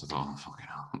 2 months, I thought, oh, fucking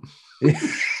hell. Yeah.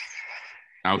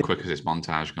 How quick is this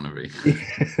montage going to be?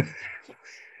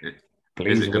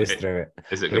 Please whiz through it.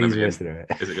 Is it going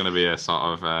to be a sort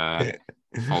of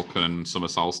Falcon Summer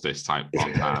Solstice type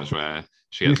montage where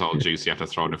she gets all juicy after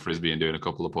throwing a frisbee and doing a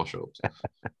couple of push-ups?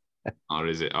 Or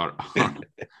is it going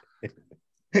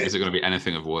to be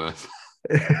anything of worth?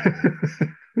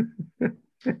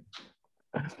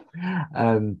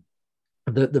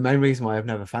 The main reason why I've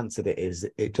never fancied it is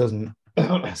it doesn't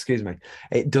excuse me,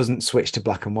 it doesn't switch to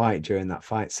black and white during that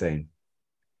fight scene.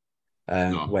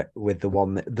 No. With the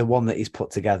one that he's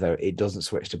put together, it doesn't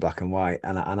switch to black and white,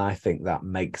 and I think that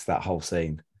makes that whole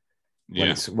scene.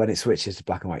 Yeah. When it switches to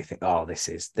black and white, you think, oh, this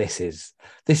is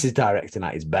directing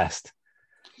at its best.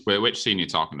 Wait, which scene are you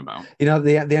talking about? You know,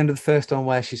 the end of the first one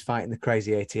where she's fighting the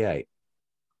crazy 88.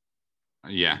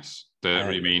 Yes,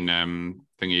 you mean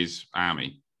Thingy's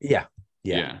army? Yeah.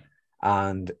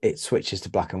 And it switches to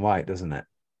black and white, doesn't it?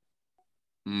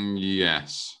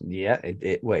 Yes. Yeah,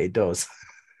 it does.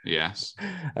 Yes.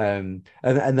 And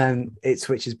then it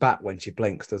switches back when she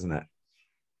blinks, doesn't it?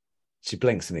 She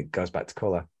blinks and it goes back to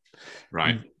colour.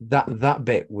 Right. That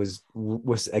bit was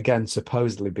again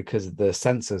supposedly because of the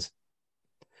sensors.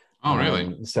 Oh, really?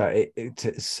 Well,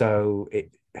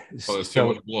 it's too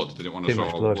much blood. Did it want to show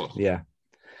all the blood? Yeah.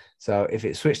 So if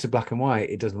it switched to black and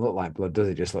white, it doesn't look like blood, does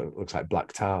it? It just looks like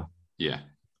black tar. Yeah.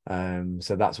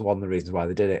 So that's one of the reasons why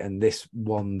they did it. And this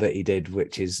one that he did,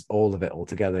 which is all of it all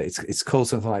together, it's called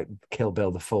something like Kill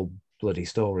Bill, the full bloody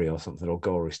story or something, or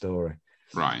gory story.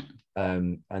 Right.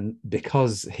 And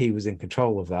because he was in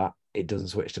control of that, it doesn't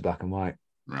switch to black and white.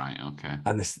 Right. Okay.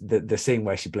 And the scene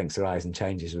where she blinks her eyes and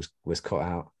changes was cut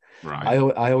out. Right.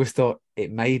 I always thought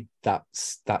it made that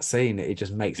scene. It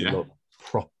just makes it look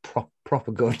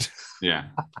proper good. Yeah.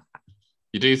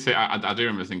 You do think I do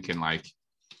remember thinking like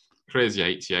Crazy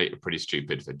 88 are pretty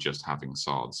stupid for just having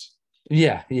swords.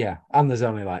 Yeah. And there's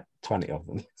only like 20 of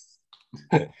them.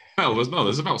 Well,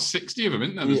 there's about 60 of them,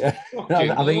 isn't there?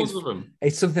 I think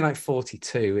it's something like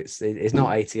 42. It's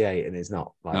not 88 and it's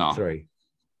not like 3.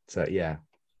 So yeah.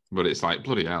 But it's like,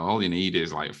 bloody hell, all you need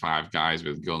is like 5 guys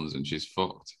with guns and she's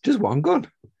fucked. Just one gun.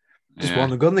 Just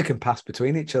one gun they can pass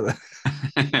between each other.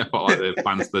 What, like the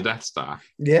plans to the Death Star?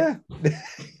 Yeah.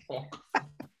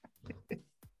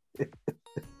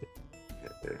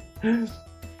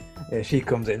 Yeah, she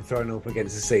comes in thrown up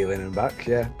against the ceiling and back,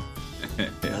 yeah.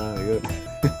 Oh, good.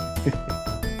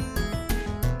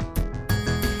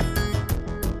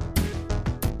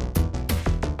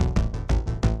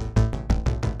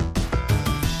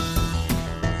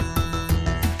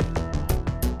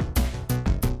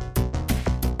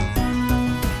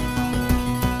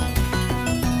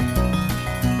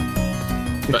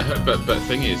 But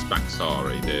thing is,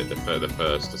 backstory, the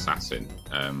first assassin,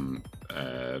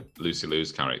 Lucy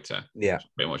Liu's character,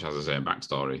 pretty much has the same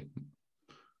backstory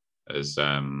as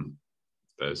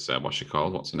what's she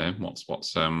called? What's her name?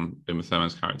 What's Uma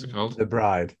Thurman's character called? The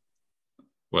Bride.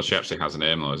 Well, she actually has a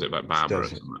name though. Is it like Barbara or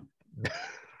something?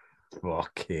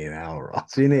 Fucking hell,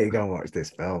 Ross! You need to go and watch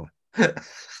this film.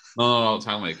 No,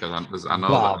 tell me because I know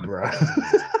Barbara.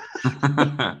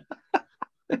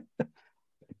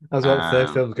 That's what the third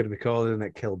film's going to be called, isn't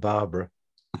it? Kill Barbara.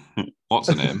 What's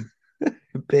her name?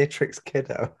 Beatrix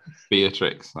Kiddo.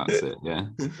 Beatrix. That's it. Yeah.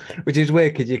 Which is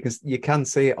weird because you can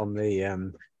see it on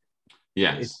the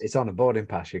Yes. it's on a boarding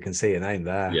pass. You can see your name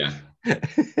there. Yeah.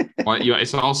 Well, yeah,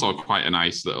 it's also quite a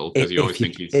nice little because you always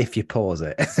think he's if you pause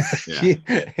it,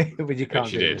 but you can't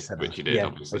which you do did, this. which you did, Yeah,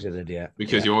 obviously, which I did, yeah.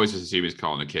 because you always assume he's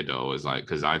calling a kiddo as like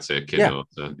because I'd say a Yeah. kiddo,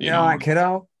 so, you know, like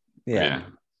kiddo. yeah.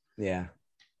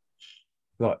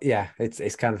 But yeah,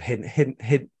 it's kind of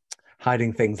hidden,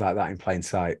 hiding things like that in plain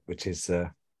sight, which is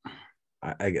again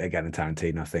a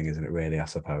Tarantino thing, isn't it? Really, I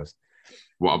suppose.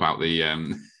 What about the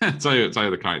tell you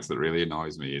the character that really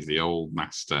annoys me is the old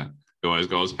master who always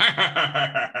goes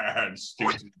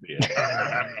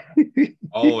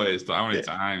always. How many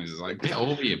times? It's like, get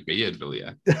over your beard, will you?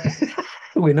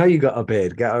 We know you got a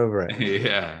beard. Get over it.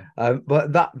 Yeah.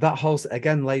 But that whole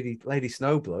again, Lady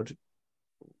Snowblood,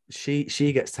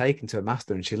 she gets taken to a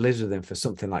master and she lives with him for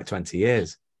something like 20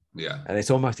 years. Yeah. And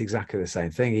it's almost exactly the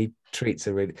same thing. He treats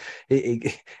her really.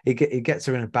 He gets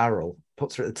her in a barrel,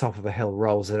 puts her at the top of a hill,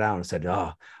 rolls her down, and said,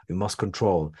 "Oh, you must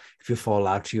control. If you fall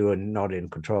out, you are not in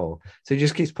control." So he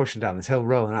just keeps pushing down this hill,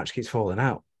 rolling out. She keeps falling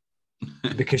out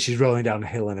because she's rolling down a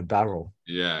hill in a barrel.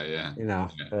 Yeah. You know,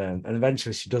 and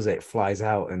eventually she does it, flies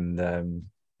out, and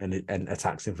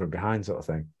attacks him from behind, sort of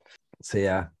thing. So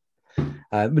yeah,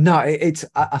 but no,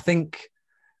 I think.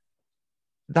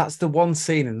 That's the one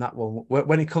scene in that one.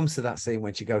 When it comes to that scene,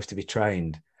 when she goes to be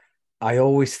trained, I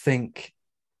always think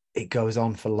it goes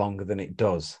on for longer than it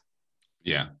does.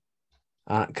 Yeah.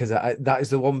 Because that is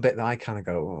the one bit that I kind of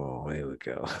go, oh, here we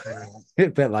go. A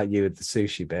bit like you with the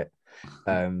sushi bit.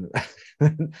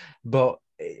 But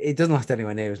it doesn't last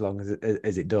anywhere near as long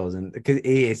as it does. And because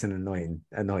he is an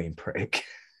annoying prick.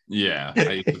 Yeah.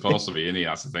 He's supposed to be, isn't he?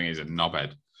 That's the thing. He's a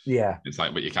knobhead. Yeah. It's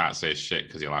like, but you can't say shit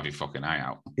because he'll have your fucking eye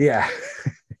out. Yeah.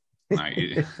 Like,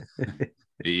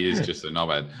 he is just a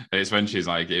knobhead. And it's when she's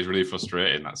like, it's really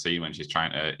frustrating, that scene when she's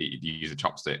trying to use the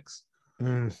chopsticks.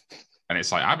 Mm. And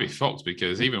it's like, I'd be fucked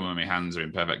because even when my hands are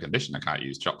in perfect condition, I can't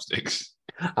use chopsticks.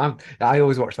 I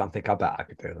always watch that and think, I bet I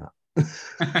could do that.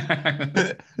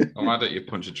 Well, why don't you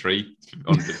punch a tree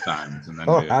 100 times and then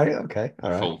all right, okay,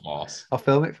 all full right. force? I'll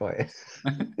film it for you.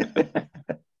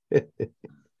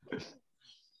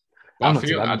 I'm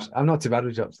not too bad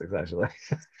with chopsticks, actually.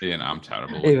 You know, I'm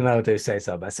terrible. Even though I do say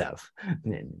so myself.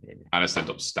 I just end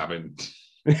up stabbing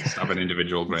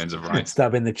individual grains of rice.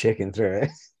 Stabbing the chicken through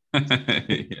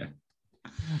it. Yeah.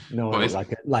 No,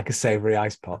 like a savory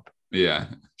ice pop. Yeah.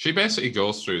 She basically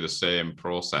goes through the same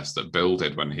process that Bill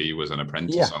did when he was an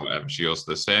apprentice or whatever. She goes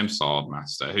to the same sword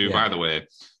master, who, by the way,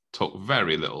 took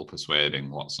very little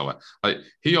persuading whatsoever. Like,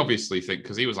 he obviously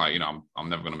because he was like, you know, I'm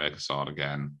never going to make a sword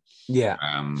again. Yeah.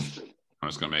 I'm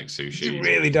just going to make sushi. You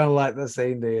really don't like the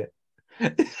scene, do you?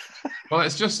 Well,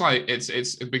 it's just like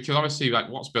it's because obviously, like,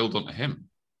 what's Bill done to him?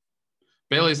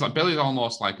 Billy's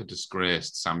almost like a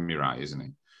disgraced samurai, isn't he?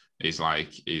 He's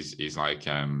like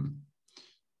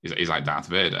Darth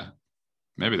Vader.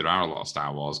 Maybe there are a lot of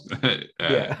Star Wars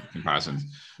comparisons,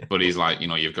 but he's like, you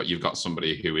know, you've got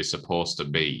somebody who is supposed to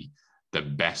be the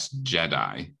best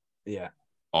Jedi,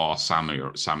 or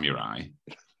samurai,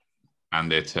 and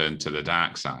they turn to the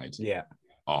dark side,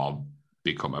 or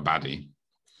become a baddie.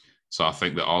 So I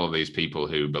think that all of these people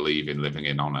who believe in living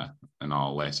in honor and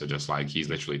all this are just like, he's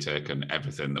literally taken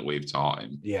everything that we've taught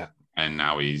him, and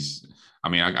now he's. I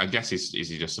mean, I guess is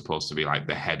he just supposed to be like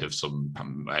the head of some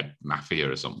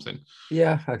mafia or something?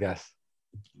 Yeah, I guess.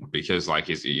 Because, like,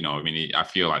 I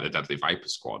feel like the Deadly Viper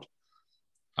Squad.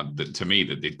 To me,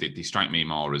 that they strike me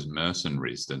more as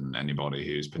mercenaries than anybody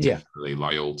who's particularly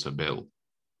loyal to Bill.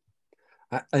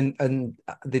 And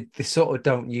they sort of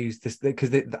don't use this because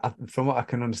from what I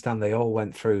can understand, they all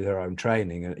went through their own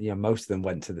training, and most of them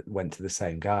went to the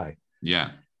same guy.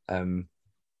 Yeah.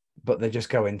 But they just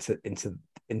go into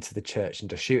the church and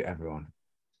just shoot everyone.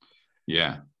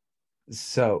 Yeah.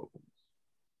 So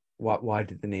why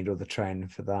did they need all the training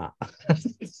for that?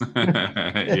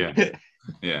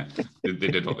 Yeah. They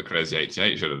did what the Crazy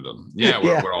 88 should have done. Yeah,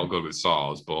 we're all good with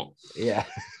swords, but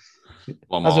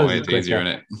one more way, it's easier, isn't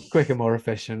it? Quicker, more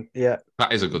efficient. Yeah.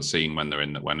 That is a good scene when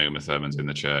when Uma Thurman's in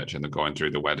the church and they're going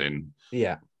through the wedding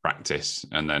practice,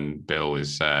 and then Bill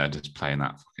is just playing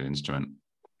that fucking instrument.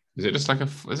 Is it just like a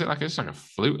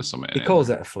flute or something? He calls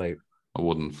it a flute. A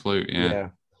wooden flute,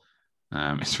 yeah.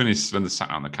 It's when they're sat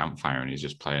on the campfire and he's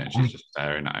just playing it. She's just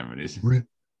staring at him, and he's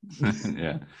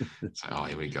It's like, oh,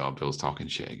 here we go. Bill's talking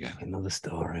shit again. Another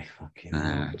story. Fucking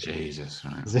Jesus,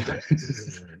 right?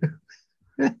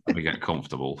 Let me get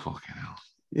comfortable. Fucking hell.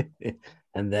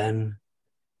 And then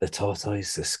the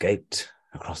tortoise escaped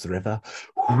across the river.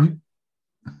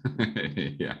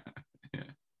 Yeah.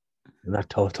 And that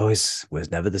tortoise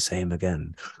was never the same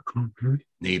again.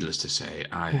 Needless to say,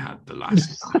 I had the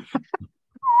last laugh.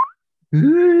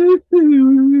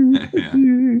 Yeah.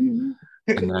 And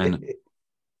then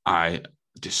I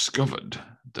discovered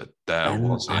that there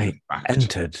was in fact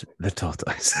entered the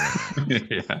tortoise.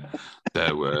 Yeah,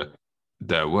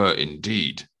 there were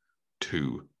indeed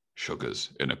 2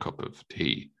 sugars in a cup of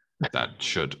tea that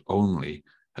should only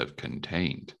have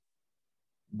contained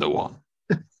the one.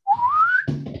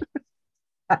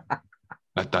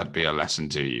 Let that be a lesson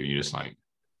to you. You're just like,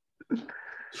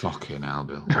 fucking hell,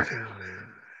 Bill.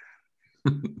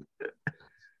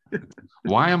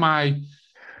 Why am I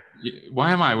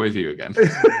with you again?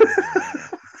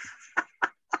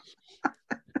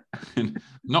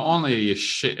 Not only are you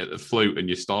shit at the flute and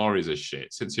your stories are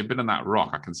shit, since you've been in that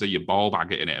rock, I can see your ball bag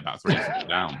hitting it about 3 feet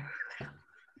down.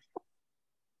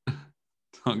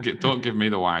 Don't give me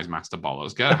the wise master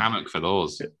bollocks. Get a hammock for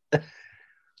those.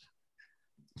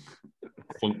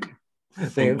 Funk.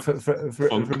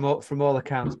 From all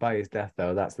accounts, by his death,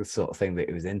 though, that's the sort of thing that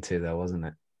he was into, though, wasn't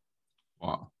it?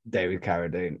 What? David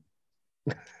Carradine.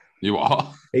 You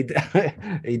what? He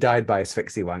died by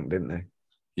asphyxie wank, didn't he?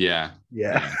 Yeah.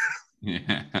 Yeah.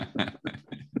 Yeah.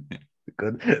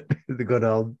 the good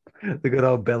old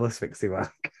Bill asphyxie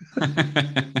wank.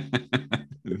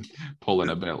 Pulling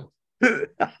a bill.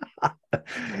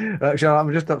 Actually,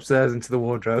 I'm just upstairs into the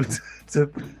wardrobe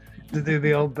to do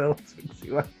the old Bill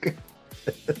asphyxie wank.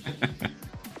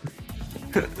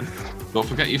 Don't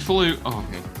forget your flute. Oh,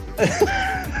 okay.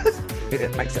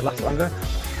 It makes it last longer.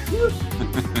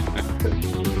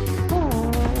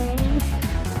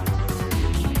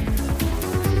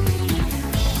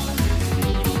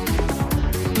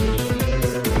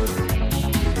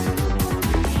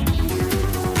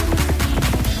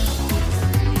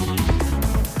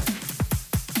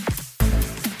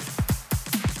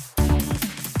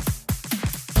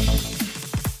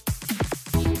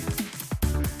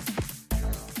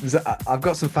 I've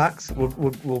got some facts.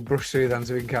 We'll brush through them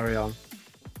so we can carry on.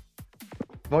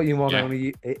 Volume 1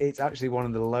 only. It's actually one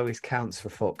of the lowest counts for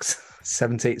fucks.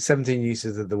 17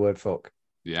 uses of the word fuck.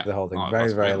 Yeah, the whole thing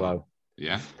very low.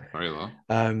 Yeah, very low.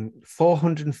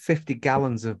 450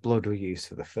 gallons of blood were used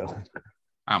for the film.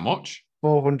 How much?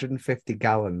 450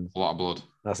 gallons. A lot of blood.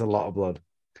 That's a lot of blood.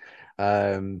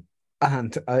 And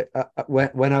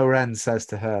when Oren says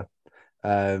to her,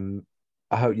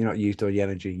 I hope you're not used all your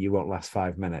energy. You won't last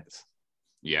 5 minutes.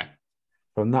 Yeah.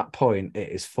 From that point, it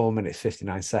is 4 minutes,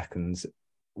 59 seconds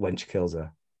when she kills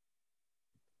her.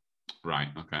 Right.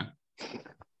 Okay.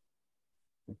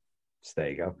 So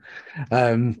there you go.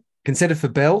 Considered for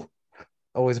Bill,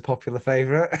 always a popular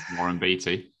favourite. Warren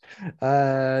Beatty.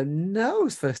 No,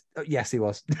 his first. Oh, yes, he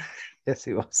was. Yes,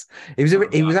 he was.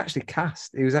 He was actually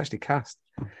cast. He was actually cast.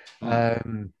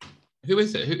 Who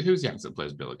is it? Who's the actor that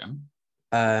plays Bill again?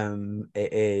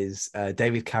 It is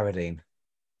David Carradine.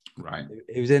 Right.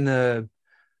 He was in a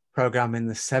program in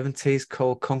the 70s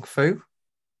called Kung Fu.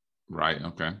 Right.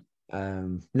 Okay.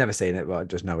 Never seen it, but I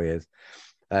just know he is.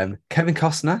 Kevin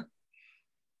Costner,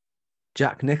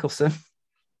 Jack Nicholson,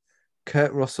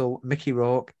 Kurt Russell, Mickey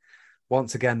Rourke,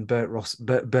 once again Burt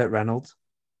Reynolds.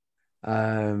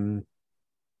 But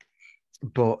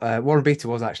Warren Beatty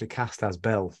was actually cast as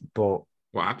Bill. But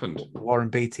what happened? Warren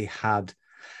Beatty had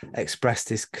expressed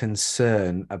his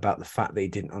concern about the fact that he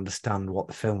didn't understand what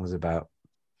the film was about.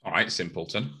 All right,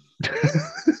 simpleton.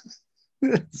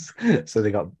 So they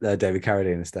got David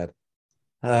Carradine instead.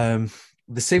 The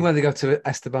scene where they go to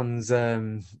Esteban's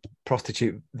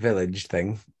prostitute village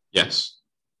thing. Yes.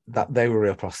 That they were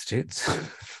real prostitutes.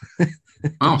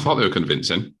 I thought they were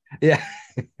convincing. Yeah.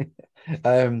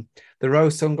 The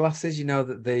rose sunglasses, you know,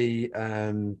 that the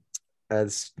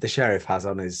sheriff has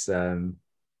on his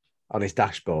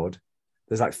dashboard.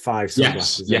 There's like 5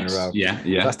 sunglasses in a row.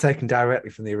 Yeah. That's taken directly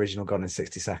from the original Gone in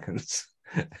 60 Seconds.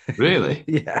 Really?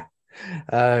 Yeah.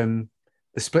 The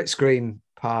split screen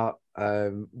part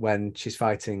when she's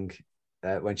fighting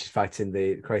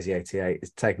the Crazy 88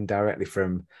 is taken directly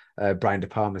from Brian De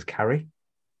Palma's Carrie.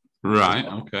 Right.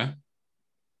 Okay.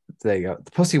 There you go.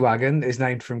 The Pussy Wagon is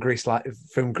named from Greece. Right.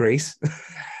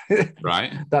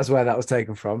 That's where that was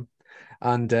taken from.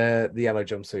 And the yellow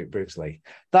jumpsuit, Bruce Lee.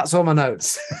 That's all my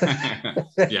notes.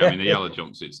 Yeah, I mean, the yellow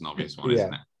jumpsuit's an obvious one,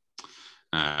 isn't it?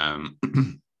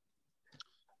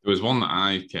 There was one that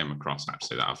I came across,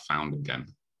 actually, that I've found again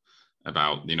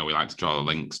about, we like to draw the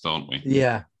links, don't we?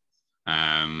 Yeah.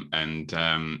 And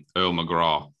Earl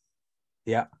McGraw.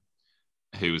 Yeah.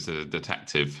 Who's a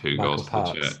detective who Michael goes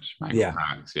Parks. to the church. Michael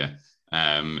Parks, yeah.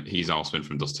 He's also been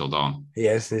from Dusk Till Dawn.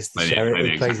 Yes, it's the sheriff. Play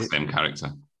the exact same character.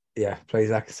 Yeah, plays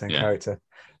the same character.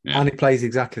 Yeah. And he plays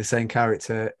exactly the same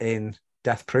character in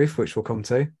Death Proof, which we'll come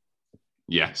to,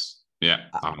 Yes. Yeah.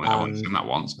 I've only seen that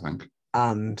once, I think.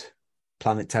 and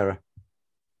Planet Terror.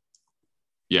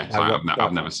 Yes,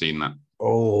 I've never seen that.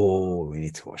 Oh, we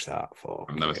need to watch that.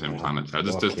 I've never seen Planet Terror.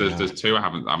 There's two I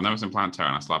haven't. I've never seen Planet Terror,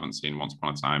 and I still haven't seen Once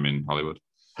Upon a Time in Hollywood.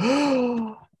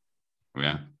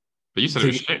 Yeah, but you said it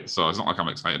was shit, so it's not like I'm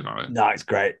excited about it. No, it's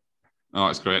great. Oh,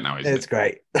 it's great now, isn't it? It's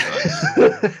great.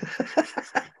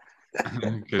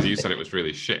 Because you said it was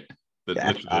really shit.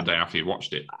 Literally the day after you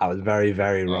watched it. I was very,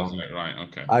 very wrong. Right,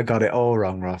 okay. I got it all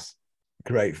wrong, Ross.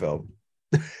 Great film.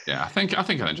 Yeah, I think I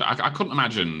enjoyed. I couldn't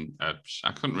imagine. I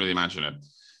couldn't really imagine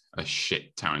a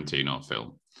shit Tarantino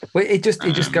film. Well, it just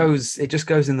goes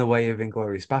in the way of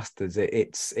Inglourious Bastards.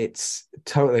 It's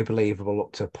totally believable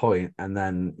up to a point, and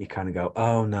then you kind of go,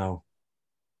 oh no,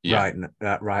 yeah.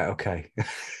 right, okay.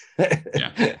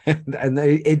 Yeah, and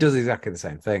it does exactly the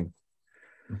same thing.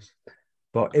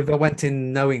 But if I went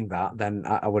in knowing that, then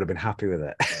I would have been happy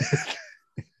with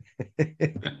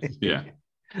it. Yeah,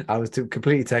 I was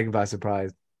completely taken by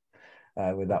surprise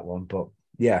with that one. But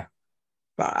yeah,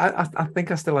 but I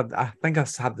think I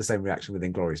had the same reaction with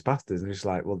Inglourious Bastards, and it's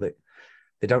like, well, they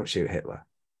don't shoot Hitler.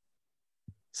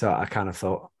 So I kind of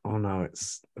thought, oh no,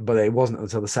 but it wasn't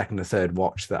until the second or third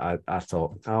watch that I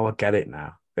thought, oh, I get it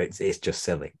now. It's just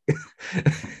silly.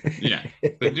 Yeah,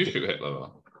 they do shoot Hitler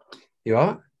though. You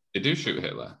are? They do shoot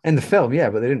Hitler in the film, yeah,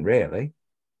 but they didn't really.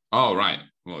 Oh right,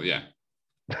 well yeah.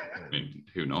 I mean,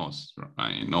 who knows?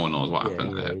 Right? No one knows what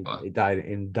happened to Hitler. He died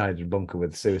in a bunker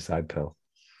with a suicide pill.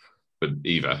 But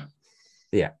Eva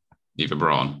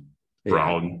Braun.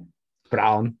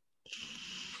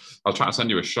 I'll try to send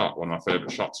you a shot, one of my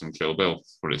favourite shots from Kill Bill,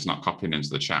 but it's not copying into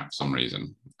the chat for some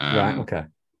reason. Right, okay.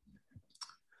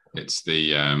 It's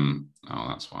the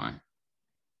that's why.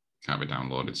 Can't be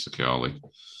downloaded securely.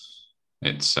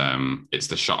 It's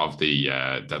the shot of the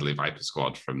Deadly Viper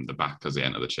Squad from the back as they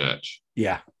enter the church.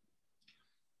 Yeah.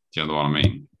 Do you know what I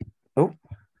mean? Oh.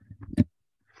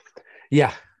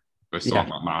 Yeah.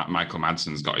 Michael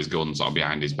Madsen's got his gun sort of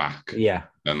behind his back. Yeah.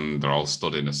 And they're all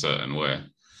stood in a certain way.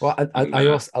 Well,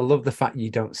 I love the fact you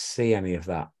don't see any of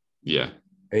that. Yeah.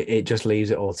 It just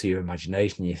leaves it all to your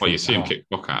imagination. You see him kick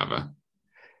buck out of her.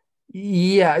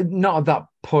 Yeah, not at that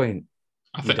point.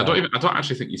 I don't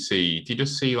actually think you see. Do you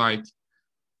just see like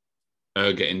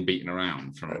her getting beaten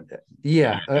around from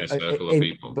a circle of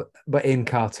people? But in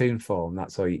cartoon form,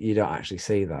 that's all you don't actually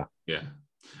see that. Yeah,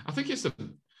 I think it's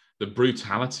the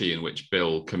brutality in which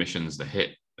Bill commissions the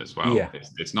hit as well. Yeah,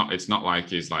 it's not like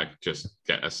he's like just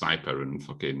get a sniper and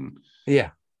fucking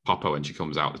pop her when she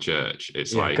comes out the church.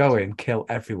 It's like go in, kill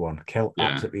everyone,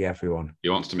 absolutely everyone. He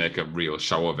wants to make a real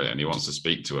show of it, and he wants to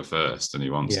speak to her first, and he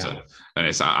wants to. And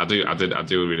it's I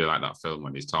do really like that film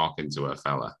when he's talking to a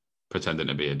fella pretending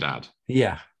to be a dad.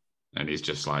 Yeah, and he's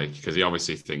just like, because he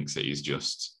obviously thinks that he's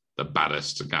just the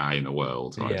baddest guy in the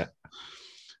world, right? Yeah.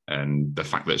 And the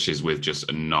fact that she's with just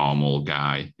a normal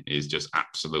guy is just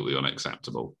absolutely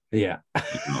unacceptable. Yeah.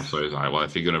 So he's like, well,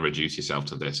 if you're going to reduce yourself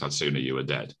to this, I'd sooner you were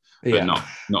dead. But not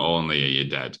only are you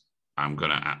dead, I'm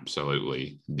going to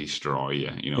absolutely destroy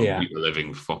you, beat the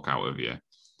living fuck out of you.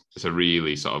 It's a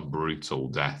really sort of brutal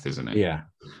death, isn't it? Yeah.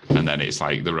 And then it's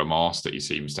like the remorse that he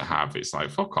seems to have. It's like,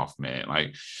 fuck off, mate.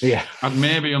 Like, I'd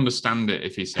maybe understand it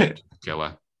if he said kill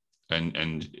her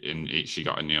and she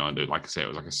got in, like I say, it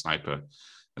was like a sniper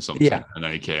or something. Yeah. And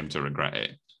then he came to regret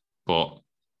it. But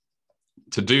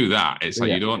to do that, it's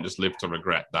like you don't just live to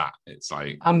regret that. It's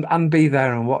like and be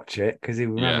there and watch it, because he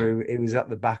was at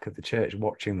the back of the church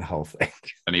watching the whole thing.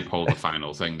 And he pulled the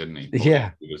final thing, didn't he?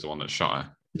 Yeah. He was the one that shot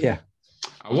her. Yeah.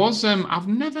 I've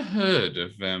never heard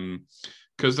of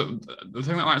because the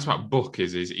thing that I like about Buck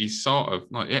is he's sort of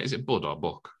like, is it Bud or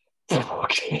Buck?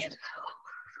 Okay.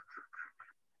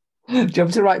 Do you want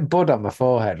me to write Bud on my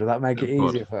forehead? Will that make it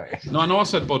easier for you? No, I know I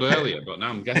said Bud earlier, but now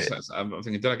I'm guessing I'm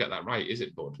thinking, did I get that right? Is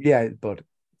it Bud? Yeah, it's Bud.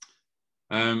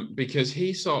 Because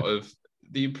he sort of,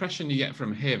 the impression you get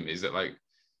from him is that like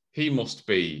he must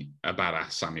be a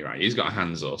badass samurai. He's got a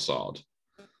Hanzo sword.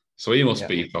 So he must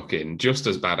be fucking just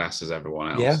as badass as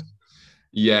everyone else. Yeah.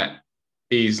 Yet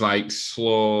he's like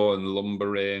slow and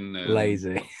lumbering and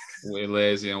lazy.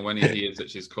 And when he hears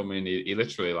that she's coming, he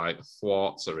literally like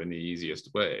thwarts her in the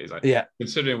easiest way. He's like,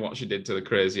 considering what she did to the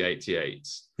crazy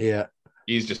 88s. Yeah.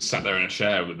 He's just sat there in a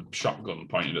chair with a shotgun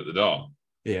pointed at the door.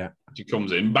 Yeah. She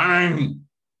comes in, bang.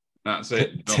 That's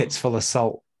it. Tits full of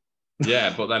salt.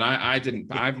 Yeah, but then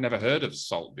I've never heard of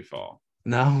salt before.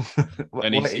 No.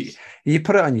 You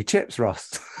put it on your chips,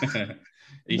 Ross.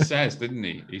 He says, didn't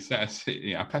he? He says,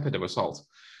 I peppered it with salt.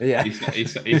 Yeah. He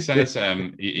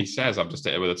says, I've just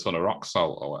hit it with a ton of rock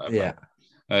salt or whatever. Yeah.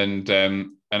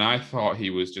 And I thought he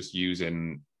was just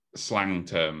using slang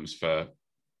terms for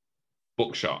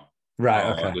buckshot. Right.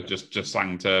 Or Okay. it was just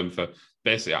slang term for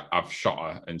basically I've shot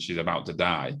her and she's about to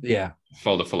die. Yeah.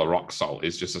 Filled her full of rock salt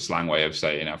is just a slang way of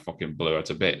saying I fucking blew her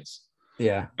to bits.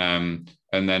 Yeah. And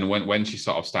then when she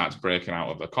sort of starts breaking out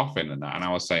of the coffin and that, and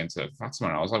I was saying to Fatima,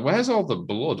 I was like, "Where's all the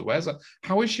blood? Where's that?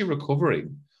 How is she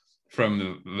recovering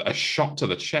from a shot to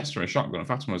the chest from a shotgun?" And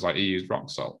Fatima was like, "He used rock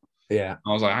salt." Yeah.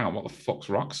 I was like, "Hang on, what the fuck's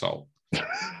rock salt?"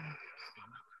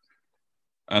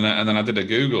 And then I did a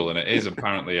Google, and it is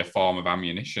apparently a form of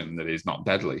ammunition that is not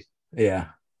deadly. Yeah.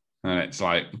 And it's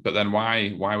like, but then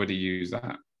why would he use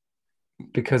that?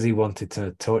 Because he wanted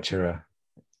to torture her.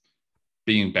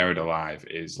 Being buried alive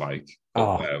is like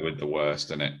up there with the worst,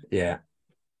 isn't it? Yeah.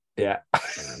 Yeah.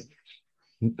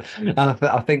 And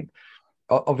I think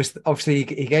obviously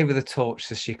he gave her the torch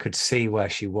so she could see where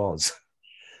she was,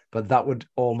 but that would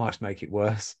almost make it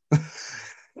worse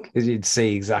because you'd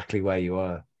see exactly where you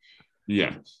were.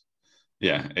 Yeah.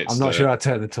 I'm not sure I'd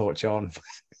turn the torch on.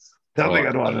 Don't think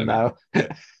I'd want to know.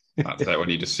 That's it, when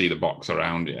you just see the box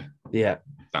around you. Yeah.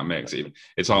 That makes it.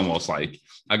 It's almost like,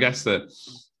 I guess that.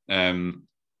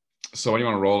 So when you're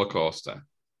on a roller coaster,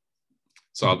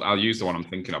 so I'll use the one I'm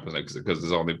thinking of because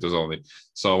there's only.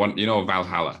 So when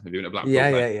Valhalla, have you been to Blackpool?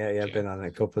 Yeah. I've been on it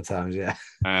a couple of times. Yeah.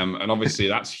 And obviously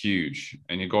that's huge,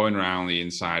 and you're going around the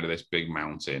inside of this big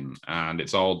mountain, and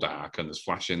it's all dark, and there's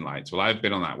flashing lights. Well, I've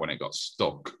been on that when it got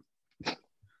stuck,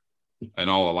 and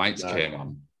all the lights came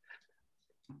on.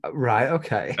 Right.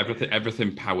 Okay.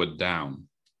 Everything powered down.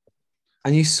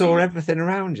 And you saw everything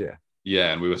around you.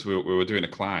 Yeah, and we were doing a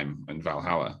climb in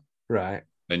Valhalla. Right.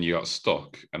 Then you got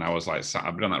stuck, and I was like,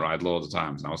 I've been on that ride loads of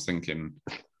times, and I was thinking,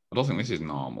 I don't think this is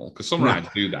normal, because some rides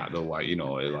do that. They'll yeah,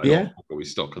 oh, are we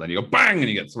stuck? And then you go bang, and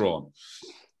you get thrown.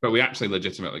 But we actually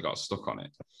legitimately got stuck on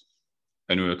it,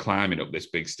 and we were climbing up this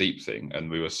big steep thing, and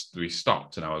we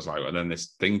stopped, and I was like, and then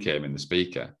this thing came in the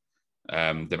speaker.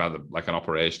 They've had like an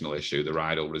operational issue. The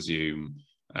ride will resume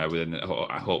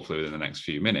hopefully within the next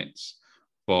few minutes.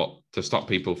 But to stop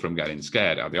people from getting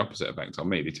scared, it had the opposite effect on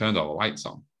me. They turned all the lights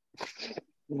on.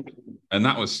 And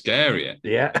that was scarier.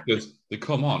 Yeah. Because they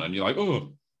come on and you're like,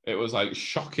 oh, it was like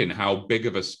shocking how big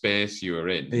of a space you were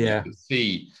in. Yeah.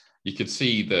 You could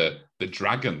see the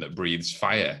dragon that breathes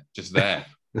fire just there.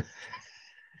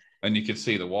 And you could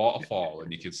see the waterfall,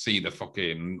 and you could see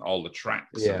all the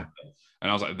tracks. Yeah. And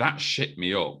I was like, that shit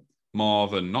me up more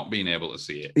than not being able to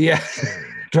see it. Yeah.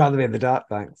 I'd rather be in the dark,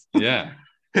 thanks. Yeah.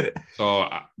 So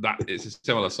that it's a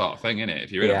similar sort of thing, isn't it?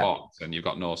 If you're in a box and you've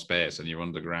got no space and you're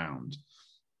underground,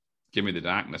 give me the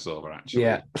darkness over. Actually,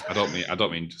 yeah. I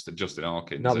don't mean just Justin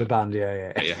Hawkins. Not the band,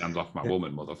 yeah. Get your hands off my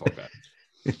woman, motherfucker.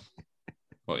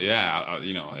 But yeah,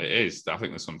 it is. I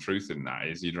think there's some truth in that.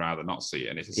 Is you'd rather not see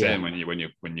it, and it's the same when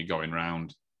you're going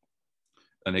round.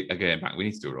 And again, we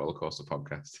need to do a roller coaster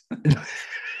podcast.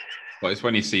 But it's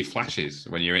when you see flashes,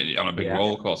 when you're on a big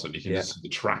roller coaster, and you can just see the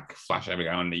track flash every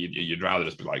now and then. You'd rather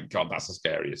just be like, God, that's the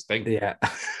scariest thing. Yeah.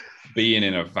 Being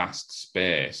in a vast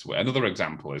space. Another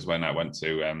example is when I went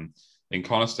to in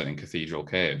Coniston in Cathedral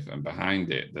Cave, and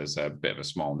behind it there's a bit of a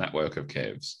small network of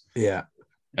caves. Yeah.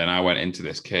 And I went into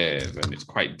this cave, and it's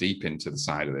quite deep into the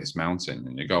side of this mountain.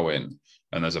 And you go in,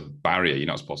 and there's a barrier. You're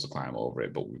not supposed to climb over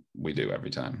it, but we do every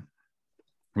time.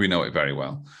 We know it very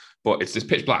well. But it's this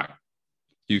pitch black.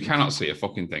 You cannot see a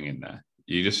fucking thing in there.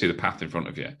 You just see the path in front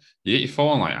of you. You get your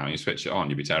phone light out and you switch it on,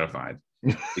 you'd be terrified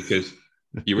because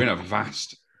you're in a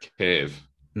vast cave.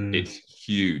 It's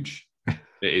huge. It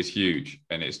is huge.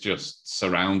 And it's just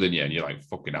surrounding you. And you're like,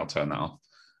 fucking hell, turn that off.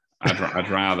 I'd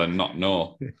rather not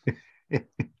know. And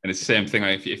it's the same thing.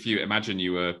 Like if you imagine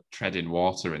you were treading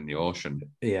water in the ocean.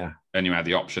 Yeah. And you had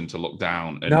the option to look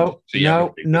down and no.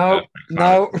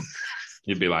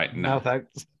 You'd be like, no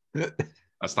thanks.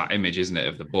 That's that image, isn't it,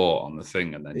 of the boat on the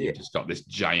thing, and then you've just got this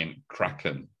giant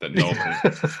kraken that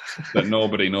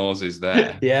nobody knows is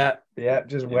there. Yeah,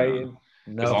 just waiting.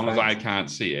 No, as long as I can't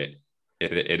see it,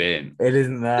 it ain't. It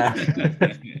isn't there.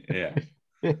 Yeah.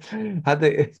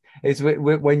 It's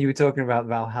when you were talking about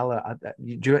Valhalla.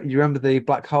 You remember the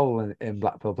black hole in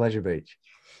Blackpool Pleasure Beach?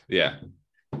 Yeah.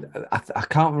 I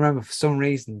can't remember, for some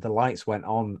reason the lights went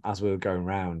on as we were going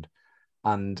round,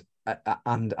 and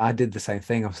I did the same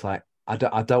thing. I was like, I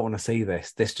don't want to see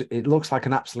this. It looks like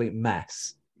an absolute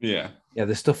mess. Yeah. Yeah,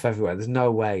 there's stuff everywhere. There's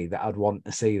no way that I'd want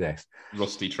to see this.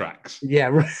 Rusty tracks.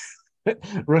 Yeah,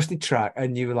 rusty track,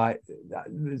 and you were like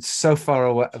so far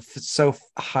away, so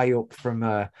high up from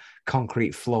a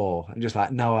concrete floor, and just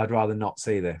like, no, I'd rather not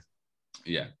see this.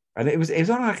 Yeah. And it was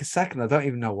only like a second. I don't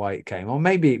even know why it came. Or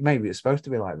maybe it's supposed to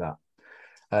be like that.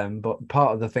 But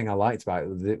part of the thing I liked about it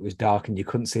was it was dark and you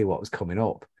couldn't see what was coming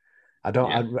up.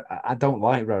 Yeah. I don't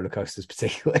like roller coasters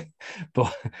particularly,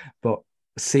 but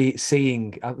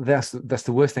seeing that's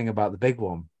the worst thing about the big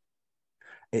one.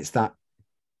 It's that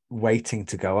waiting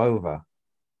to go over,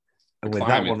 The and with climb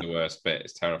that is one, the worst bit.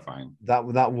 It's terrifying. that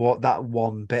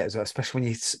one bit as well, especially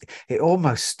when it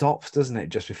almost stops, doesn't it,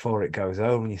 just before it goes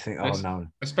over, and you think, oh no,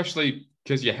 Especially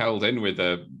because you're held in with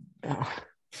a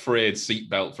frayed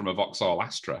seatbelt from a Vauxhall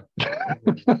Astra.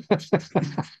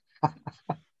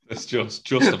 It's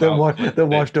just about that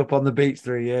washed up on the beach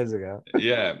 3 years ago.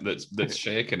 Yeah, that's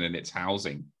shaken in its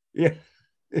housing. Yeah.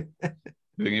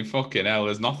 Thinking, fucking hell,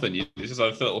 there's nothing. It's just a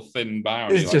little thin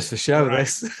bar. It's just like, a show, right.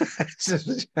 this. It's just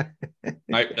a show.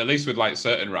 Like, at least with like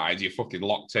certain rides, you're fucking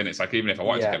locked in. It's like, even if I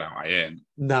wanted to get out, I ain't.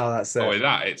 No, that's it. But with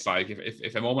that, it's like,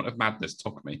 if a moment of madness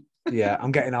took me. Yeah,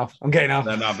 I'm getting off. Then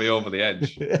I'd be over the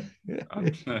edge.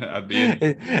 I'd be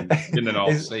in an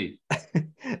all sea.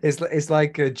 It's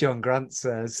like John Grant's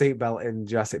seatbelt in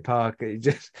Jurassic Park.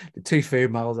 The two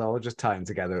females, I'll just tie them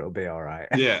together. It'll be all right.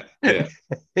 Yeah.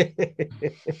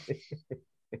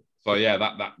 So yeah,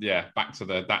 back to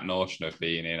that notion of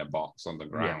being in a box on the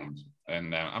ground,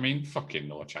 and I mean, fucking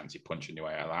no chance you're punching your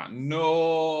way out of that.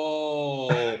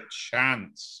 No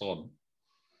chance, son.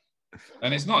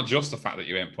 And it's not just the fact that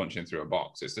you ain't punching through a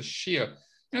box; it's the sheer,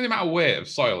 the amount of weight of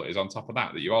soil is on top of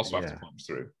that you also have to punch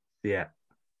through. Yeah,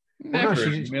 never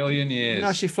in a million years.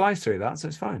 No, she flies through that, so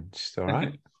it's fine. She's all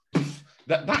right.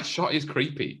 that shot is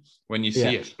creepy when you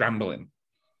see her scrambling.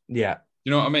 Yeah. You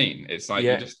know what I mean? It's like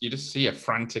you just see her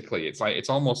frantically. It's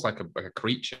almost like a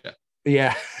creature.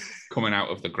 Yeah. Coming out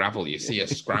of the gravel. You see her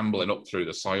scrambling up through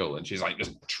the soil and she's like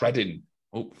just treading.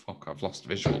 Oh fuck, I've lost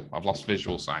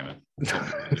visual, Simon.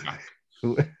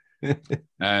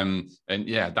 And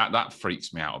yeah, that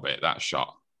freaks me out a bit, that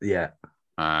shot. Yeah.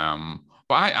 But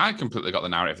I completely got the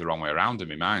narrative the wrong way around in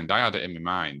my mind. I had it in my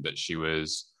mind that she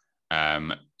was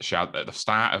she had at the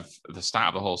start of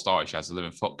the whole story, she has a living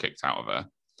foot kicked out of her.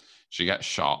 She gets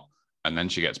shot and then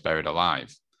she gets buried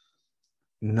alive.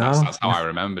 No, that's how I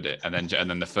remembered it. And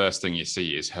then the first thing you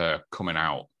see is her coming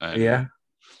out.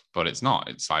 But it's not.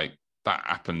 It's like that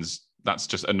happens. That's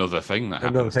just another thing that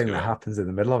happens. Happens in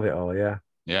the middle of it all. Yeah.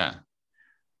 Yeah.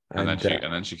 And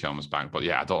then she comes back. But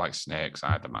yeah, I don't like snakes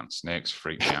either, man. Snakes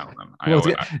freak me out.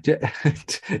 Do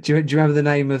you remember the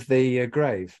name of the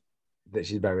grave that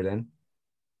she's buried in?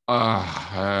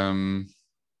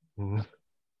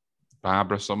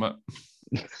 Barbara Summit.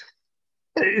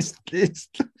 It's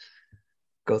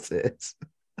got it.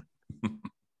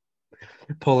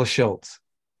 Paula Schultz.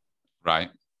 Right.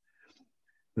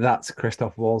 That's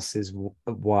Christoph Waltz's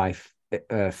wife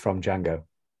from Django.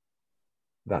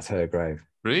 That's her grave.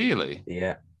 Really?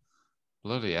 Yeah.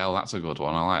 Bloody hell, that's a good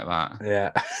one. I like that.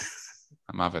 Yeah.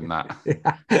 I'm having that.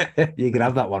 You can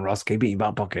have that one, Ross. Keep it in your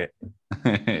back pocket.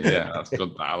 Yeah, that's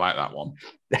good. I like that one.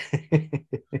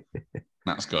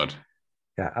 That's good.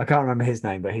 Yeah, I can't remember his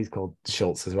name, but he's called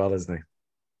Schultz as well, isn't he?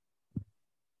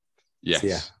 Yes. So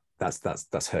yeah,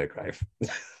 that's her grave.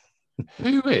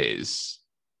 Who is?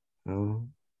 Oh.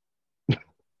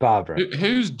 Barbara.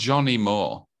 Who's Johnny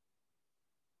Moore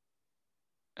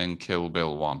in Kill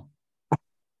Bill 1?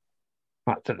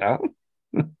 I don't know.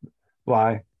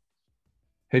 Why?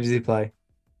 Who does he play?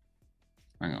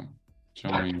 Hang on.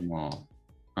 Johnny Moore.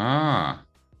 Ah.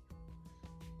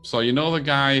 So you know the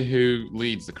guy who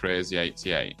leads the Crazy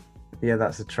 88? Yeah,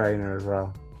 that's a trainer as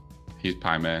well. He's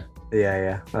Pai Mei.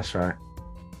 Yeah, that's right.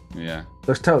 Yeah.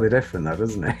 Looks totally different though,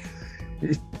 doesn't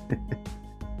he?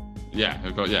 Yeah.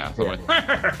 Fuck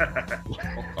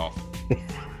off.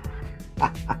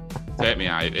 Take me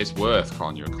out. It's worth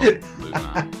calling you a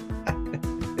cunt.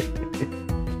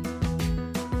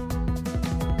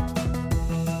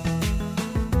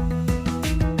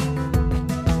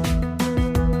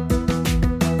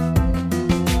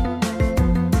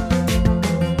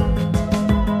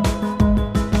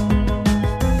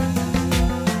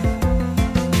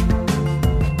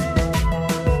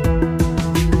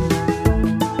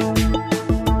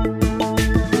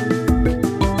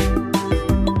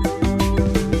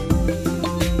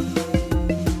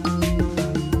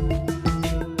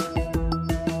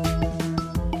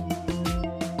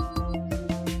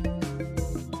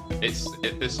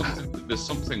 There's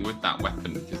something with that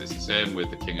weapon because it's the same with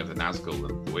the King of the Nazgul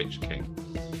and the Witch King.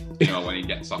 You know, when he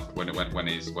gets off, when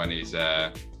he's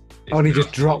and he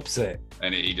just drops it,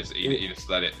 and he just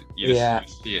let it. You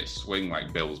just see it swing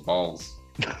like Bill's balls,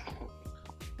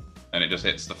 and it just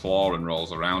hits the floor and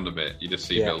rolls around a bit. You just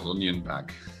see Bill's onion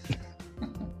bag,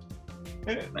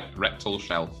 rectal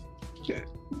shelf.